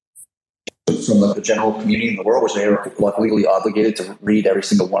from the general community in the world, which they are legally obligated to read every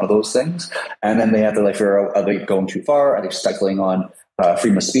single one of those things. And then they have to figure out, are they going too far? Are they stifling on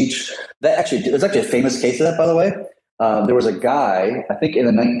freedom of speech? There's actually a famous case of that, by the way. There was a guy, I think in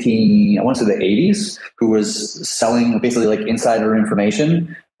the 80s, who was selling basically like insider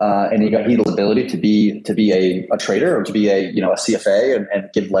information, and he got the ability to be a trader or to be a CFA and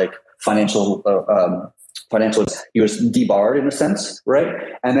give like financial. He was debarred in a sense, right?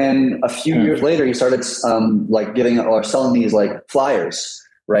 And then a few years later, he started giving or selling these like flyers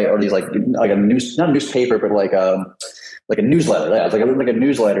right? Or these like a news, not a newspaper, but like a newsletter. Yeah, it's like a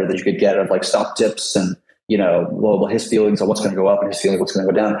newsletter that you could get of like stock tips and, well, his feelings on what's going to go up and his feelings what's going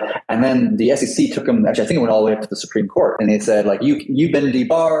to go down. And then the SEC took him, actually, I think it went all the way up to the Supreme Court. And they said, like, you've been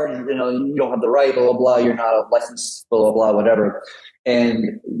debarred, you don't have the right, blah, blah, blah. You're not a licensed, blah, blah, blah, whatever.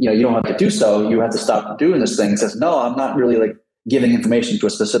 And, you don't have to do so. You have to stop doing this thing. He says, no, I'm not really like giving information to a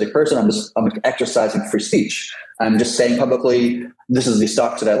specific person. I'm exercising free speech. I'm just saying publicly, this is the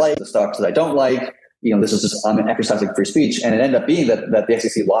stocks that I like, the stocks that I don't like. I'm exercising free speech. And it ended up being that the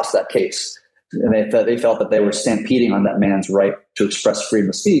SEC lost that case. And they felt that they were stampeding on that man's right to express freedom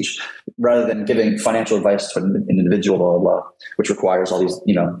of speech rather than giving financial advice to an individual, blah, blah, blah, which requires all these,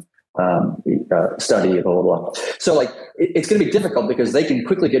 study, blah, blah, blah. So like, it's going to be difficult because they can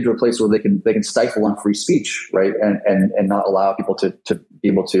quickly get to a place where they can stifle on free speech, right? And not allow people to be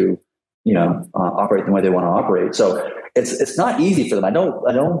able to, operate the way they want to operate. So it's not easy for them. I don't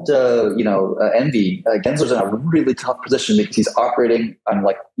envy Gensler's in a really tough position because he's operating on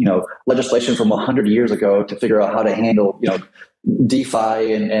legislation from 100 years ago to figure out how to handle,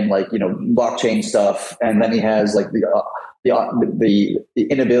 DeFi and blockchain stuff. And then he has like the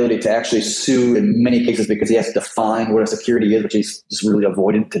inability to actually sue in many cases because he has to define what a security is, which he's just really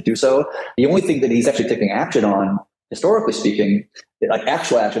avoidant to do so. The only thing that he's actually taking action on, historically speaking, like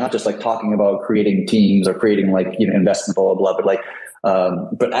actual action, not just like talking about creating teams or creating investment, blah, blah, blah,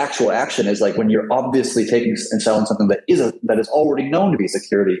 but actual action is like when you're obviously taking and selling something that is already known to be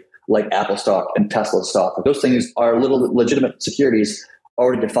security, like Apple stock and Tesla stock. Like those things are little legitimate securities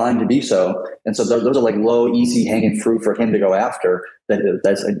already defined to be so. And so those are like low, easy hanging fruit for him to go after.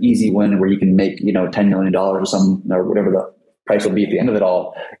 That's an easy win where you can make, $10 million or whatever the price will be at the end of it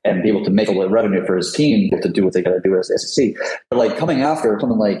all and be able to make a little revenue for his team to do what they got to do as the SEC. But like coming after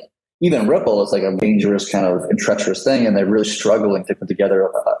something like even Ripple is like a dangerous kind of and treacherous thing. And they're really struggling to put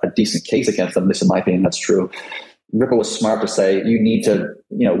together a decent case against them. At least in my opinion, that's true. Ripple was smart to say, you need to,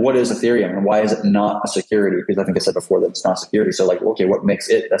 what is Ethereum and why is it not a security? Because I think I said before that it's not security. So like, okay, what makes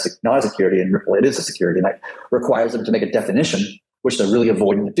it not a security? And Ripple, it is a security. And that requires them to make a definition, which they're really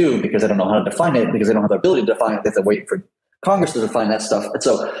avoiding to do because they don't know how to define it, because they don't have the ability to define it. They have to wait for Congress to define that stuff. And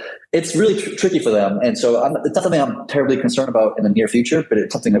so it's really tricky for them. And so it's not something I'm terribly concerned about in the near future, but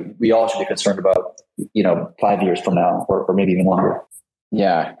it's something that we all should be concerned about, 5 years from now or maybe even longer.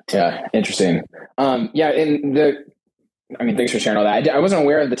 Yeah. Interesting. Thanks for sharing all that. I wasn't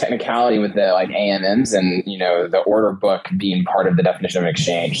aware of the technicality with the AMMs and, the order book being part of the definition of an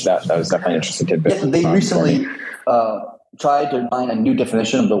exchange. That was definitely an interesting tidbit. Yeah, they recently tried to find a new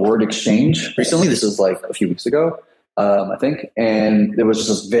definition of the word exchange. Recently, this is like a few weeks ago, I think. And there was just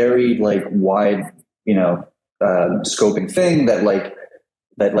this very wide, scoping thing that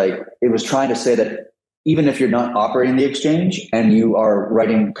it was trying to say that even if you're not operating the exchange and you are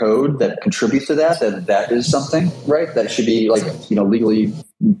writing code that contributes to that is something, right? That should be legally,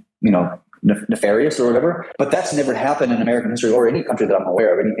 nefarious or whatever. But that's never happened in American history or any country that I'm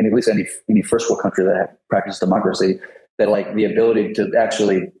aware of, at least any first world country that practices democracy, that the ability to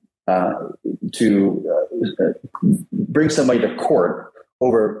actually bring somebody to court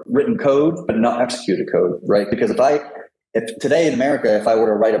over written code, but not executed code, right? Because if today in America, if I were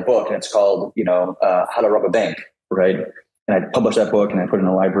to write a book and it's called, How to Rob a Bank, right? And I publish that book and I put it in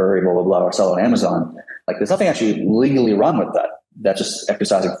a library, blah, blah, blah, or sell it on Amazon, there's nothing actually legally wrong with that. That's just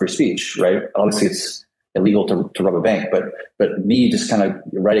exercising free speech, right? Obviously it's illegal to rob a bank, but me just kind of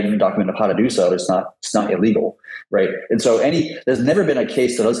writing a document of how to do so, it's not illegal, right? And so there's never been a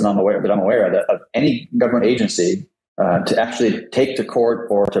case that I'm aware of any government agency to actually take to court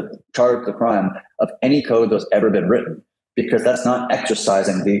or to charge the crime of any code that's ever been written. Because that's not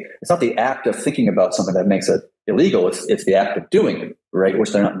exercising it's not the act of thinking about something that makes it illegal. It's the act of doing it, right?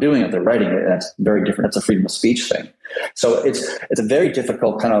 Which they're not doing it, they're writing it. And that's very different. That's a freedom of speech thing. So it's a very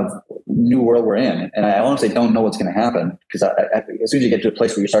difficult kind of new world we're in. And I honestly don't know what's going to happen because as soon as you get to a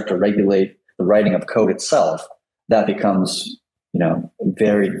place where you start to regulate the writing of code itself, that becomes,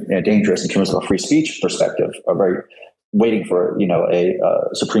 very dangerous in terms of a free speech perspective, or very waiting for, a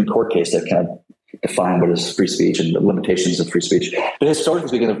Supreme Court case that kind of define what is free speech and the limitations of free speech. But historically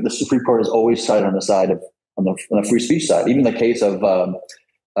speaking, the Supreme Court has always sided on the free speech side. Even the case of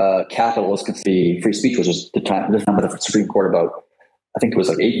capitalist could be free speech, which was the time of the Supreme Court about, I think it was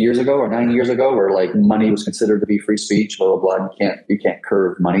 8 years ago or 9 years ago, where money was considered to be free speech, blah, blah, blah. You can't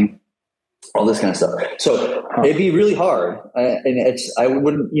curb money, all this kind of stuff. So it'd be really hard.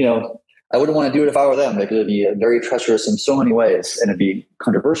 I wouldn't want to do it if I were them, because it'd be very treacherous in so many ways and it'd be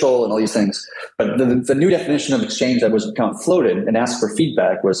controversial and all these things. But the new definition of exchange that was kind of floated and asked for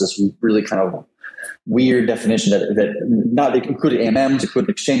feedback was this really kind of weird definition that not included AMMs, included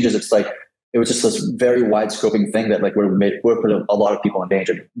exchanges. It's like, it was just this very wide scoping thing that like would put a lot of people in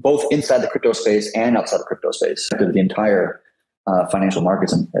danger, both inside the crypto space and outside the crypto space, the entire financial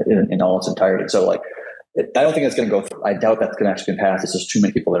markets in all its entirety. So like, I don't think it's going to go through. I doubt that's going to actually pass. There's just too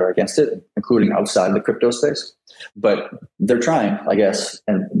many people that are against it, including outside the crypto space. But they're trying, I guess,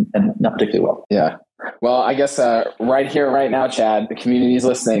 and not particularly well. Yeah. Well, I guess right here, right now, Chad, the community is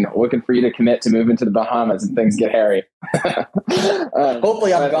listening, looking for you to commit to moving to the Bahamas and things get hairy.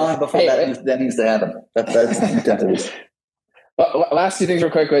 Hopefully I'm gone before that needs to happen. That's definitely. Last two things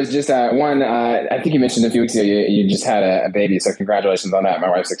real quick was just one, I think you mentioned a few weeks ago, you just had a baby. So congratulations on that. My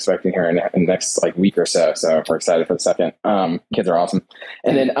wife's expecting her in the next like week or so. So we're excited for the second. Kids are awesome.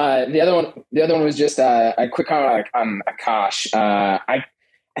 And then the other one was just a quick comment on Akash.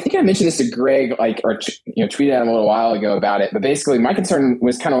 I think I mentioned this to Greg, tweeted at him a little while ago about it. But basically, my concern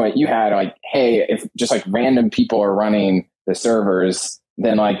was kind of what you had, like, hey, if just like random people are running the servers,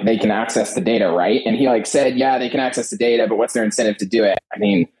 then like they can access the data, right? And he like said, yeah, they can access the data, but what's their incentive to do it? I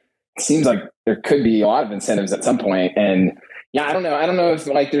mean, it seems like there could be a lot of incentives at some point. And yeah, I don't know if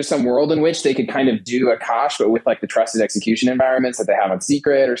like there's some world in which they could kind of do Akash, but with like the trusted execution environments that they have on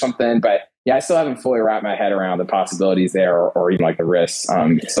secret or something. But yeah, I still haven't fully wrapped my head around the possibilities there or even like the risks. So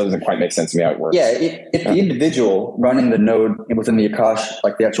it doesn't quite make sense to me how it works. Yeah, if the individual running the node within the Akash,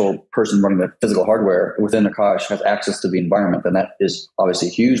 like the actual person running the physical hardware within Akash has access to the environment, then that is obviously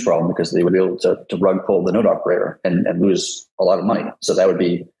a huge problem because they would be able to rug pull the node operator and lose a lot of money. So that would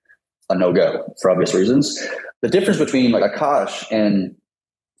be a no-go for obvious reasons. The difference between like Akash and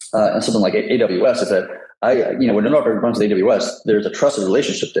something like AWS is that when an operator runs the AWS, there's a trusted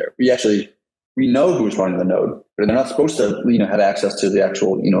relationship there. We know who's running the node, but they're not supposed to, have access to the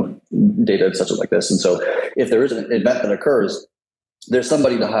actual, data such as like this. And so if there is an event that occurs, there's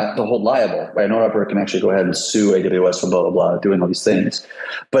somebody to hold liable, right? A node operator can actually go ahead and sue AWS for blah, blah, blah, doing all these things.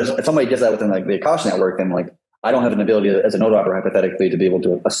 But if somebody does that within like the Akash network, then like, I don't have an ability as a node operator, hypothetically, to be able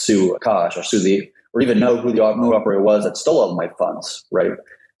to sue Akash or even know who the node operator was that stole all of my funds, right?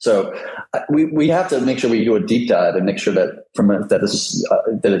 So we have to make sure we do a deep dive and make sure that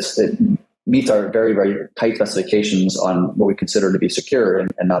it meets our very, very tight specifications on what we consider to be secure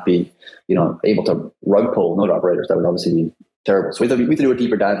and not be, able to rug pull node operators. That would obviously be terrible. So we have to do a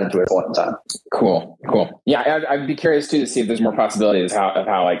deeper dive into it at one time. Cool. Yeah, I'd be curious too to see if there's more possibilities of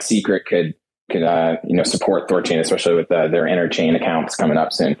how like Secret could support THORChain, especially with their interchain accounts coming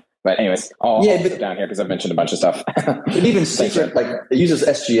up soon. But anyways, I'll put down here because I've mentioned a bunch of stuff. But even Secret, like it uses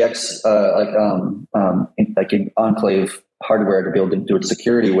SGX, like in enclave hardware to be able to do its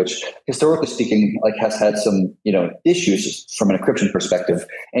security, which historically speaking, like has had some, issues from an encryption perspective.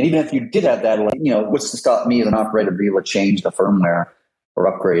 And even if you did have that, like, what's to stop me as an operator to be able to change the firmware or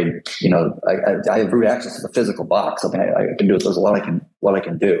upgrade? I have root access to the physical box. I mean, I can do it. There's a lot I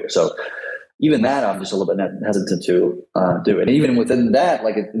can do. So even that, I'm just a little bit hesitant to do. And even within that,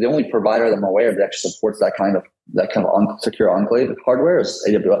 like the only provider that I'm aware of that actually supports that kind of secure enclave hardware is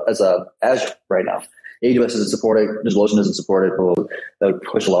Azure right now. AWS doesn't support it. DigitalOcean doesn't support it. That would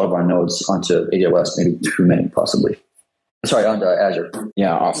push a lot of our nodes onto AWS, maybe too many possibly. Sorry, onto Azure.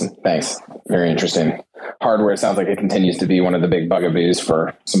 Yeah, awesome. Thanks. Very interesting. Hardware sounds like it continues to be one of the big bugaboos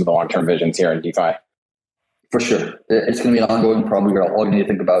for some of the long-term visions here in DeFi. For sure. It's going to be an ongoing problem we're all going to need to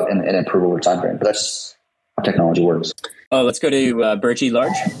think about and improve over time frame. But that's just how technology works. Let's go to Birchie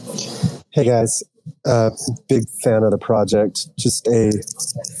Large. Hey, guys. Big fan of the project. Just a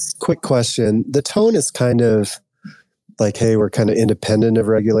quick question. The tone is kind of like, hey, we're kind of independent of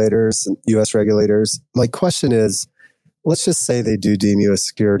regulators and U.S. regulators. My question is, let's just say they do deem you a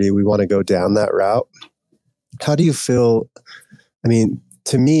security. We want to go down that route. How do you feel? I mean,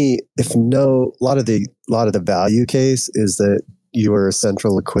 to me, a lot of the value case is that you are a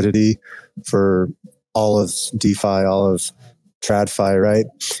central liquidity for all of DeFi, all of TradFi, right?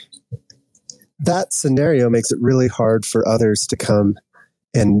 That scenario makes it really hard for others to come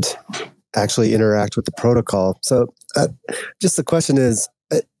and actually interact with the protocol. So just the question is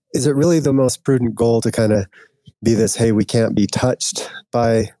it really the most prudent goal to kind of be this, hey, we can't be touched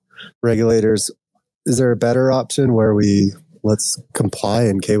by regulators? Is there a better option where let's comply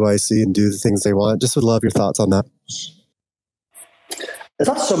and KYC and do the things they want? Just would love your thoughts on that. It's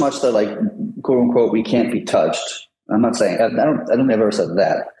not so much that, like, quote unquote, we can't be touched. I'm not saying, I don't think I've ever said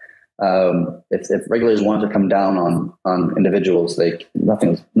that. If regulators want to come down on individuals,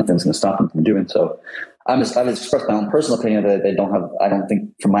 nothing's going to stop them from doing so. I've expressed my own personal opinion that they don't have. I don't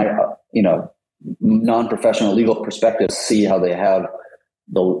think, from my non-professional legal perspective, see how they have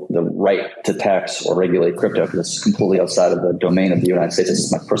the right to tax or regulate crypto, because it's completely outside of the domain of the United States. This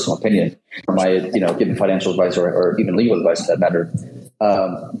is my personal opinion, or my giving financial advice or even legal advice for that matter.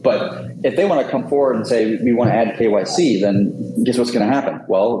 But if they want to come forward and say we want to add KYC, then guess what's going to happen?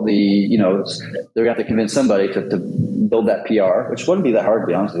 Well, they're going to have to convince somebody to build that PR, which wouldn't be that hard, to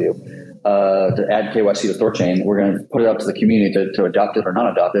be honest with you. To add KYC to THORChain, we're going to put it up to the community to adopt it or not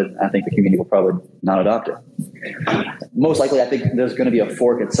adopt it. I think the community will probably not adopt it. Most likely, I think there's going to be a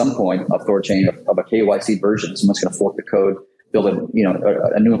fork at some point of THORChain of a KYC version. Someone's going to fork the code, build a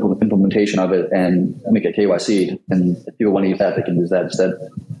new implementation of it, and make it KYC. And if people want to use that, they can use that instead.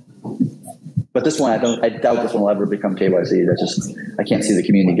 But this one, I doubt this one will ever become KYC. I can't see the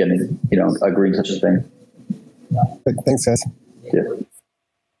community getting, agreeing such a thing. Thanks, guys. Yeah.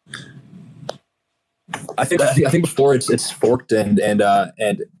 I think before it's forked and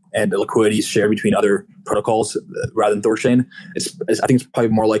the liquidity is shared between other protocols rather than THORChain, I think it's probably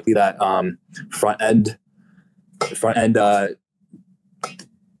more likely that front end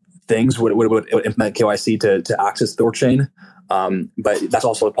things would implement KYC to access THORChain. But that's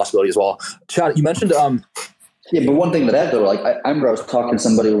also a possibility as well. Chad, you mentioned yeah, but one thing to that though, I remember I was talking to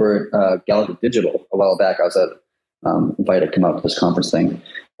somebody over at Galaxy Digital a while back. I was invited to come out to this conference thing.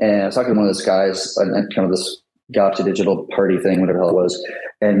 And I was talking to one of those guys at kind of this Galaxy Digital party thing, whatever the hell it was.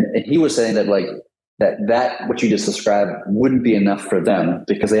 And he was saying that that what you just described wouldn't be enough for them,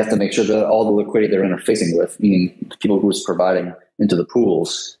 because they have to make sure that all the liquidity they're interfacing with, meaning people who's providing into the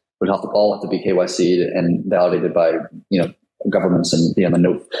pools, would all have to be KYC'd and validated by, governments and,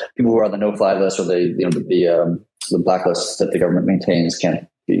 the people who are on the no-fly list or the blacklist that the government maintains can't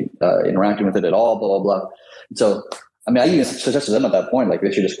be interacting with it at all, blah, blah, blah. So, I even suggested to them at that point,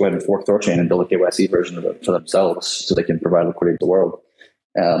 they should just go ahead and fork THORChain and build a KYC version of it for themselves so they can provide liquidity to the world.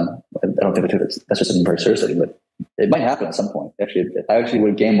 I don't think that's just something very seriously, but it might happen at some point. Actually, I actually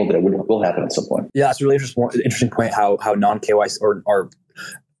would gamble that it will happen at some point. Yeah, it's a really interesting point how non-KYC or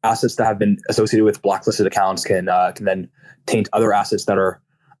assets that have been associated with blacklisted accounts can then taint other assets that are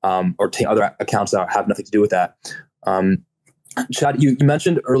or taint other accounts that have nothing to do with that. Chad, you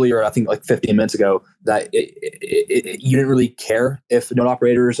mentioned earlier, I think 15 minutes ago, that you didn't really care if node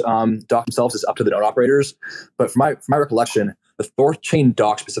operators dock themselves. It's up to the node operators. But from my recollection, the THORChain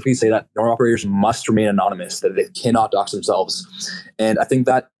docs specifically say that node operators must remain anonymous, that they cannot dox themselves. And I think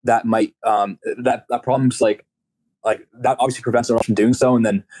that might that problem's that obviously prevents them from doing so, and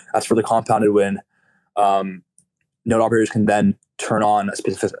then that's further compounded when node operators can then turn on a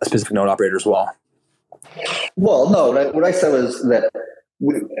specific node operator as well. Well, no, what I said was that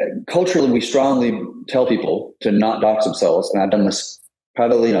culturally we strongly tell people to not dox themselves, and I've done this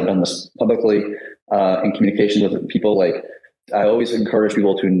privately and I've done this publicly in communications with people. I always encourage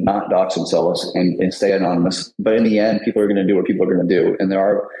people to not dox themselves and stay anonymous. But in the end, people are going to do what people are going to do. And there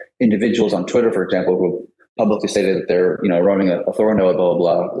are individuals on Twitter, for example, who publicly stated that they're running a Thor node, blah,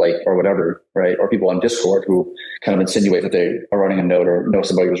 blah, blah, or whatever, right? Or people on Discord who kind of insinuate that they are running a node or know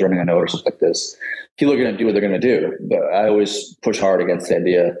somebody who's running a node or something like this. People are going to do what they're going to do. But I always push hard against the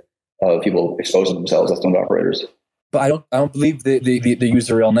idea of people exposing themselves as node operators. But I don't believe they use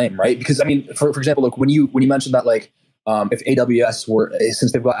their real name, right? Because for example, when you mentioned that if AWS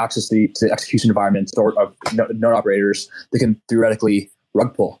since they've got access to execution environments or node operators, they can theoretically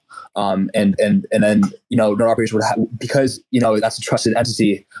rug pull, and then node operators would have, because that's a trusted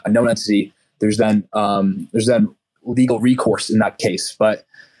entity, a known entity. There's then legal recourse in that case, but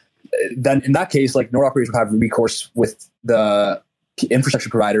then in that case, node operators would have recourse with the infrastructure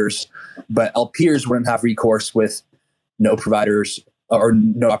providers, but LPers wouldn't have recourse with node providers or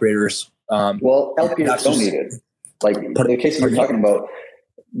node operators. Well, LPers don't need it. The case we're talking about,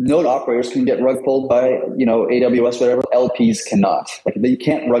 node operators can get rug pulled by, AWS, whatever. LPs cannot. You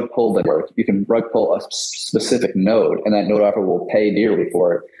can't rug pull the work. You can rug pull a specific node, and that node operator will pay dearly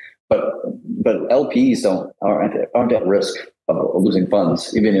for it. But LPs aren't at risk of losing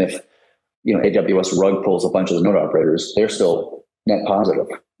funds, even if AWS rug pulls a bunch of the node operators. They're still net positive.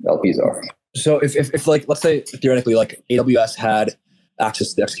 LPs are. So if let's say theoretically AWS had access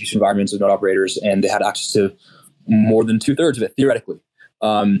to the execution environments of node operators, and they had access to more than 2/3 of it theoretically.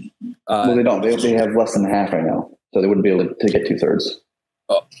 Well, they don't. They have less than half right now, so they wouldn't be able to get 2/3.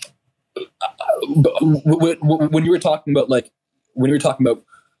 When you were talking about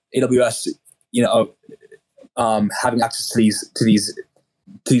AWS, having access to these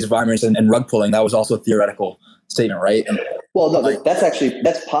environments and rug pulling, that was also a theoretical statement, right? Well, no,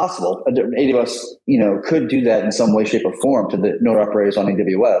 that's possible. AWS, could do that in some way, shape, or form to the node operators on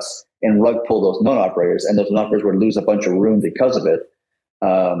AWS and rug pull those node operators, and those node operators would lose a bunch of room because of it.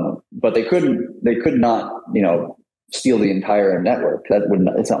 But they could not, steal the entire network.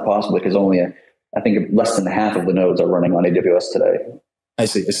 It's not possible because only I think less than half of the nodes are running on AWS today. I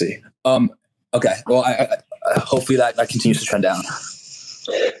see. Okay. Well, I hopefully that continues to trend down.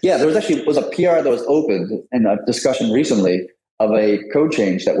 Yeah, there was a PR that was opened in a discussion recently of a code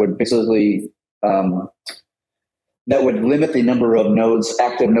change that would basically that would limit the number of nodes,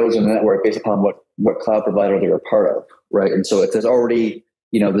 active nodes in the network based upon what cloud provider they're a part of, right? And so if there's already,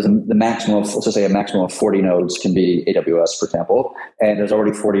 there's the maximum of, let's just say a maximum of 40 nodes can be AWS, for example, and there's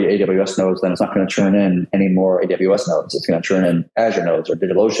already 40 AWS nodes, then it's not going to churn in any more AWS nodes. It's going to churn in Azure nodes or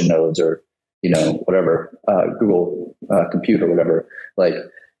DigitalOcean nodes or, whatever, Google Compute or whatever. Like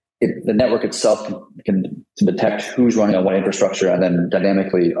the network itself can detect who's running on what infrastructure and then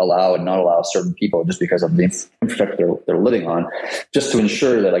dynamically allow and not allow certain people just because of the infrastructure they're living on, just to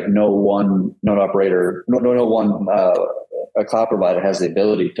ensure that like no one node operator, no one a cloud provider has the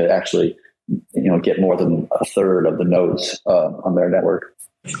ability to actually get more than a third of the nodes on their network.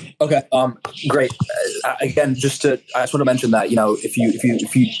 Okay. Great. Again, I just want to mention that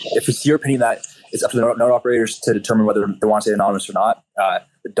if it's your opinion that it's up to the node operators to determine whether they want to stay anonymous or not,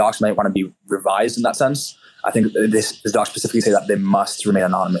 the docs might want to be revised in that sense. I think this doc specifically say that they must remain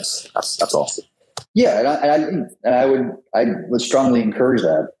anonymous. That's all. Yeah, and I would strongly encourage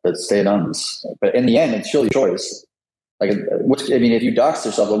that stay anonymous. But in the end, it's still your choice. Like, if you dox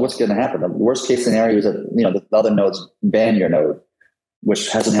yourself, what's going to happen? The worst case scenario is that the other nodes ban your node,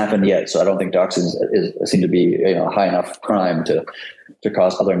 which hasn't happened yet. So I don't think doxing seem to be a high enough crime to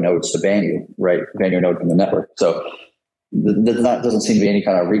cause other nodes to ban you, right? Ban your node from the network. So there doesn't seem to be any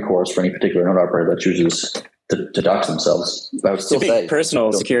kind of recourse for any particular node operator that chooses to dox themselves. But I would still it's a big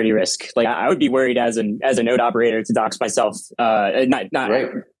personal security risk. Like I would be worried as a node operator to dox myself. Not right.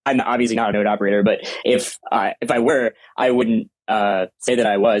 I'm obviously not a node operator, but if I were, I wouldn't say that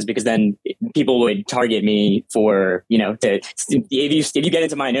I was, because then people would target me for, if you get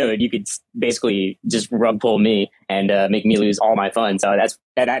into my node, you could basically just rug pull me and make me lose all my funds. So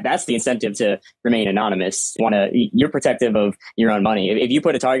that's the incentive to remain anonymous. You're protective of your own money. If you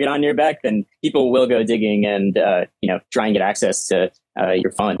put a target on your back, then people will go digging and try and get access to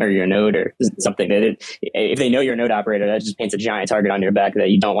your fund or your node or something. If they know you're a node operator, that just paints a giant target on your back that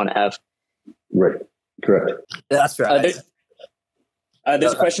you don't want to have. Right. Correct. That's right.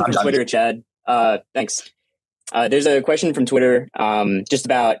 There's a question from Twitter, Chad. Thanks. There's a question from Twitter just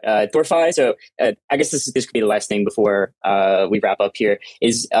about THORFi. So I guess this could be the last thing before we wrap up here.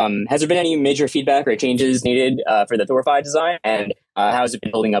 Has there been any major feedback or changes needed for the THORFi design? And how has it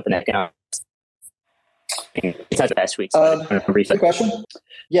been holding up in economics? Besides the past week. Good question.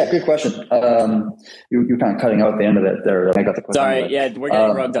 Yeah, good question. You're kind of cutting out at the end of it there. I got the question. Sorry, yeah, we're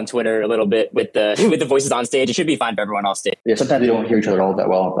getting rugged on Twitter a little bit with the voices on stage. It should be fine for everyone off stage. Yeah, sometimes you don't hear each other all that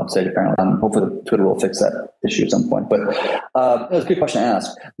well on stage, apparently. Hopefully Twitter will fix that issue at some point. But it was a good question to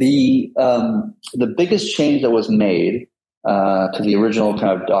ask. The biggest change that was made to the original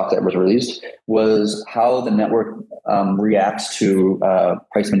kind of doc that was released was how the network reacts to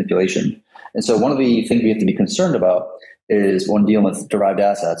price manipulation. And so one of the things we have to be concerned about is when dealing with derived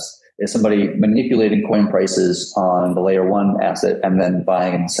assets is somebody manipulating coin prices on the layer one asset and then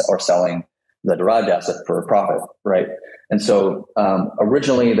buying or selling the derived asset for a profit, right? And so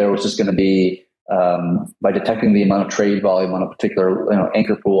originally there was just going to be by detecting the amount of trade volume on a particular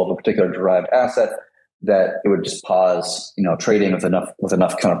anchor pool of a particular derived asset, that it would just pause trading with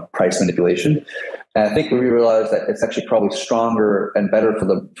enough kind of price manipulation. And I think we realized that it's actually probably stronger and better for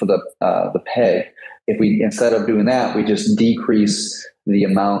the peg if we, instead of doing that, we just decrease the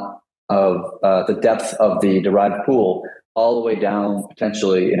amount of the depth of the derived pool all the way down,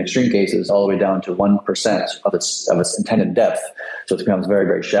 potentially in extreme cases, all the way down to 1% of its intended depth. So it becomes very,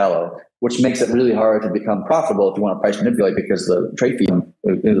 very shallow, which makes it really hard to become profitable if you want to price manipulate, because the trade fee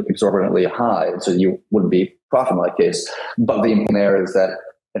is exorbitantly high. So you wouldn't be profitable in that case. But the important there is that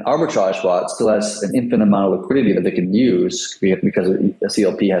an arbitrage bot still has an infinite amount of liquidity that they can use, because a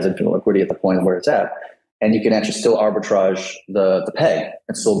CLP has infinite liquidity at the point where it's at. And you can actually still arbitrage the peg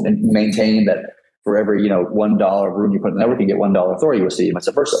and still maintain that for every $1 room you put in the network, you get $1 authority USD, and vice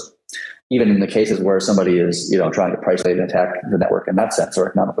versa. Even in the cases where somebody is trying to price and attack the network in that sense, or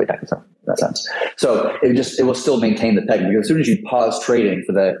economically attack in that sense. So it will still maintain the peg, because as soon as you pause trading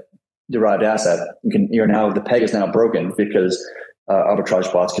for that derived asset, the peg is now broken, because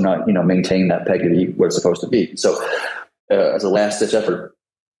arbitrage bots cannot maintain that peg to be what it's supposed to be. So as a last ditch effort,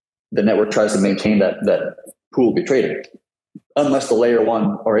 the network tries to maintain that pool be traded, unless the layer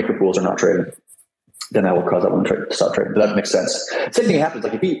one or anchor pools are not traded. Then that will cause that one to stop trading. But that makes sense. Same thing happens.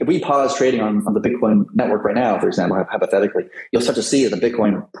 Like if we pause trading on the Bitcoin network right now, for example, hypothetically, you'll start to see that the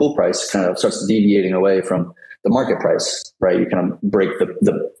Bitcoin pool price kind of starts deviating away from the market price, right? You kind of break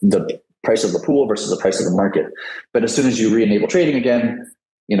the price of the pool versus the price of the market. But as soon as you re-enable trading again,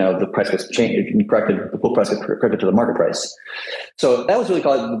 the price gets changed, the pool price gets corrected to the market price. So that was really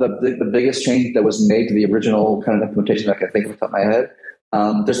called the biggest change that was made to the original kind of implementation that I can think of off the top of my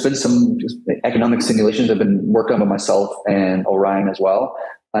head. There's been some economic simulations that have been worked on by myself and Orion as well.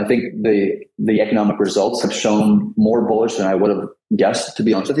 I think the economic results have shown more bullish than I would have guessed, to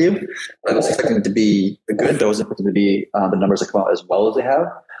be honest with you. I was expecting it to be good. I was expecting it to be the numbers that come out as well as they have.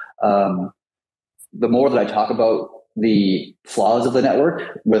 The more that I talk about the flaws of the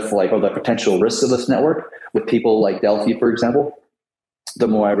network with or the potential risks of this network with people like Delphi, for example, the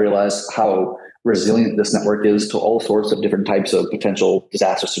more I realize how resilient this network is to all sorts of different types of potential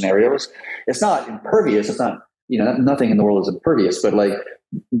disaster scenarios. It's not impervious. It's not, nothing in the world is impervious, but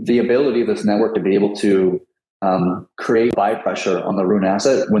the ability of this network to be able to create buy pressure on the Rune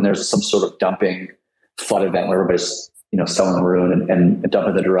asset when there's some sort of dumping flood event where everybody's selling Rune and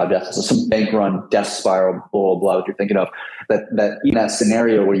dumping the derived assets. So some bank run death spiral, blah, blah, blah, what you're thinking of, that in that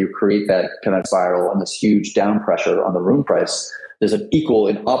scenario where you create that kind of spiral and this huge down pressure on the Rune price, there's an equal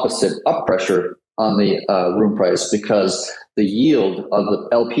and opposite up pressure on the Rune price, because the yield of the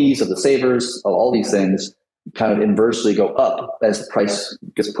LPs, of the savers, of all these things kind of inversely go up as the price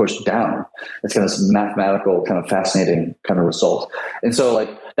gets pushed down. It's kind of this mathematical, kind of fascinating kind of result. And so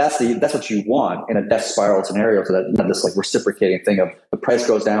that's what you want in a death spiral scenario, so that you have this reciprocating thing of the price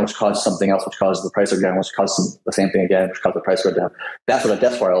goes down, which causes something else, which causes the price to go down, which causes the same thing again, which causes the price to go down. That's what a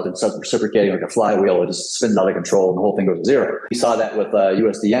death spiral is. Instead of reciprocating like a flywheel, it just spins out of control and the whole thing goes to zero. We saw that with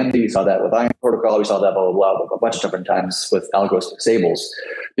USDMD, we saw that with Iron Protocol, we saw that blah, blah, blah, a bunch of different times with algos disables,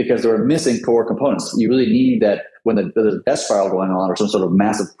 because there were missing core components. You really need that when there's a death spiral going on or some sort of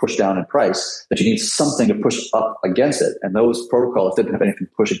massive push down in price, that you need something to push up against it. And those protocols didn't have anything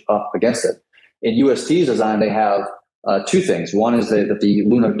pushing up against it. In UST's design, they have two things. One is that the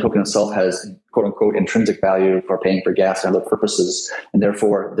Luna token itself has quote unquote intrinsic value for paying for gas and other purposes. And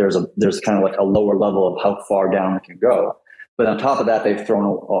therefore there's kind of a lower level of how far down it can go. But on top of that, they've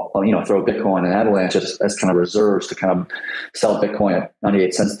throw Bitcoin and Avalanche as kind of reserves to kind of sell Bitcoin at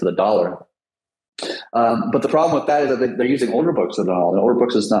 98 cents to the dollar. But the problem with that is that they're using order books at all. And order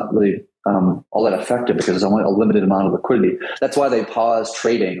books is not really all that effective because there's only a limited amount of liquidity. That's why they pause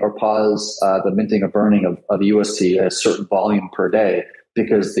trading or pause the minting or burning of UST at a certain volume per day,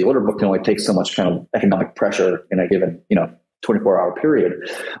 because the order book can only take so much kind of economic pressure in a given 24-hour period.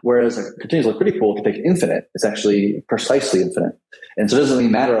 Whereas a continuous liquidity pool can take infinite. It's actually precisely infinite. And so it doesn't really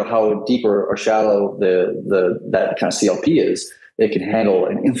matter how deep or shallow that kind of CLP is. It can handle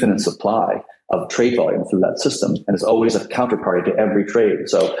an infinite supply of trade volume through that system. And it's always a counterparty to every trade.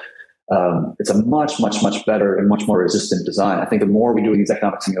 So it's a much, much, much better and much more resistant design. I think the more we do these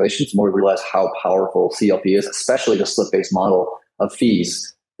economic simulations, the more we realize how powerful CLP is, especially the slip-based model of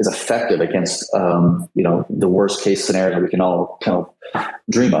fees is effective against, the worst case scenario we can all kind of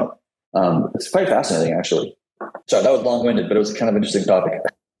dream of. It's quite fascinating, actually. Sorry, that was long-winded, but it was a kind of interesting topic.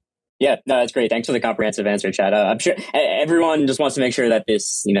 Yeah, no, that's great. Thanks for the comprehensive answer, Chad. I'm sure everyone just wants to make sure that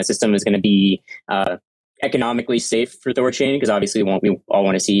this system is going to be economically safe for THORChain, because obviously we all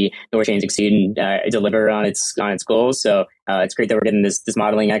want to see THORChain succeed and deliver on its goals. So it's great that we're getting this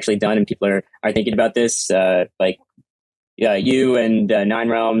modeling actually done, and people are thinking about this. You and Nine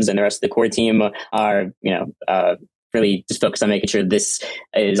Realms and the rest of the core team are really just focused on making sure this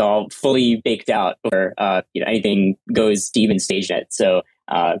is all fully baked out before anything goes to even StageNet. So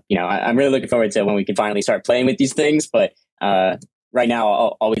I'm really looking forward to when we can finally start playing with these things. But right now,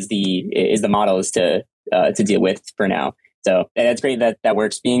 always the model is to deal with for now. So that's great that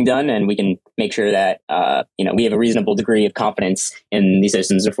work's being done, and we can make sure that we have a reasonable degree of confidence in these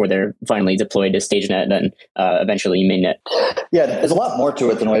systems before they're finally deployed to StageNet and eventually mainnet. Yeah, there's a lot more to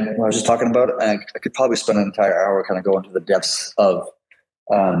it than what I was just talking about. I could probably spend an entire hour kind of going to the depths of.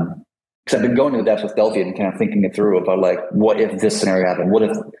 Because I've been going to the depths with Delphi and kind of thinking it through about what if this scenario happened? What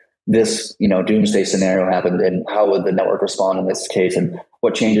if this doomsday scenario happened, and how would the network respond in this case? And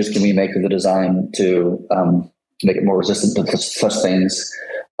what changes can we make to the design to make it more resistant to such things?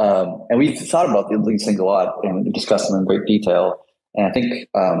 And we've thought about these things a lot and discussed them in great detail. And I think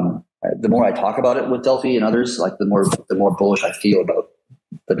the more I talk about it with Delphi and others, the more bullish I feel about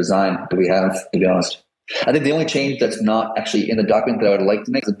the design that we have, to be honest. I think the only change that's not actually in the document that I would like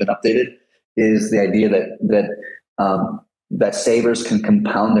to make that's been updated is the idea that savers can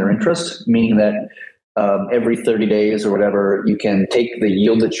compound their interest, meaning that every 30 days or whatever, you can take the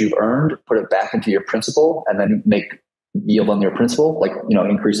yield that you've earned, put it back into your principal, and then make yield on your principal, like,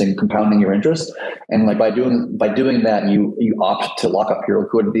 increasing, compounding your interest. And like by doing that, you opt to lock up your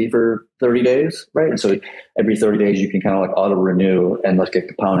liquidity for 30 days, right? And so every 30 days you can kind of like auto renew and let's get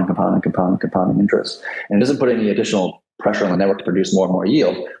compounding interest. And it doesn't put any additional pressure on the network to produce more and more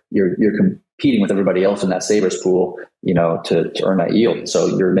yield. You're competing with everybody else in that savers pool, to earn that yield. So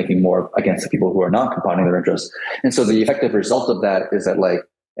you're making more against the people who are not compounding their interest. And so the effective result of that is that, like,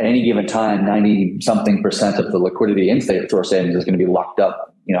 at any given time, 90-something% of the liquidity in Thor savings is going to be locked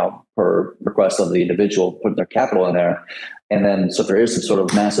up, per request of the individual putting their capital in there. And then, so if there is some sort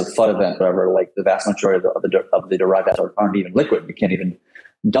of massive FUD event, whatever, like the vast majority of the derived assets aren't even liquid. You can't even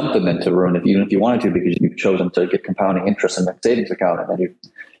dump them into Ruin even if you wanted to, because you've chosen to get compounding interest in the savings account, and then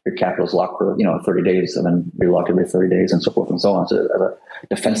your capital is locked for 30 days, and then relocked every 30 days, and so forth and so on. So as a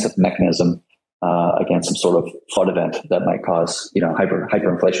defensive mechanism against some sort of FUD event that might cause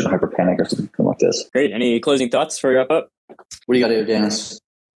hyperinflation or hyper panic or something like this. Great. Any closing thoughts for wrap up? What do you got to do, Eridanus?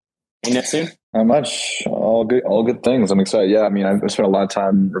 Any next soon? Not much. All good things. I'm excited. Yeah, I mean, I've spent a lot of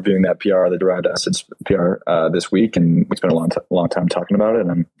time reviewing that PR, the derived assets PR, this week, and we spent a long time talking about it.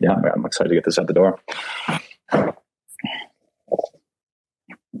 And I'm excited to get this out the door.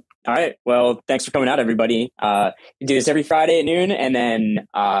 All right. Well, thanks for coming out, everybody. We do this every Friday at noon, and then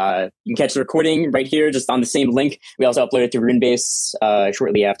you can catch the recording right here, just on the same link. We also upload it to Runebase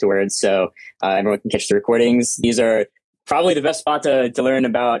shortly afterwards, so everyone can catch the recordings. These are probably the best spot to learn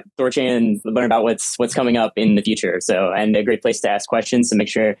about THORChain and learn about what's coming up in the future. So, and a great place to ask questions. So make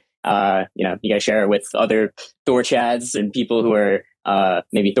sure you guys share it with other Thor chads and people who are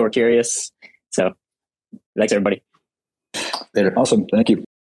maybe Thor curious. So, thanks everybody. Later. Awesome. Thank you.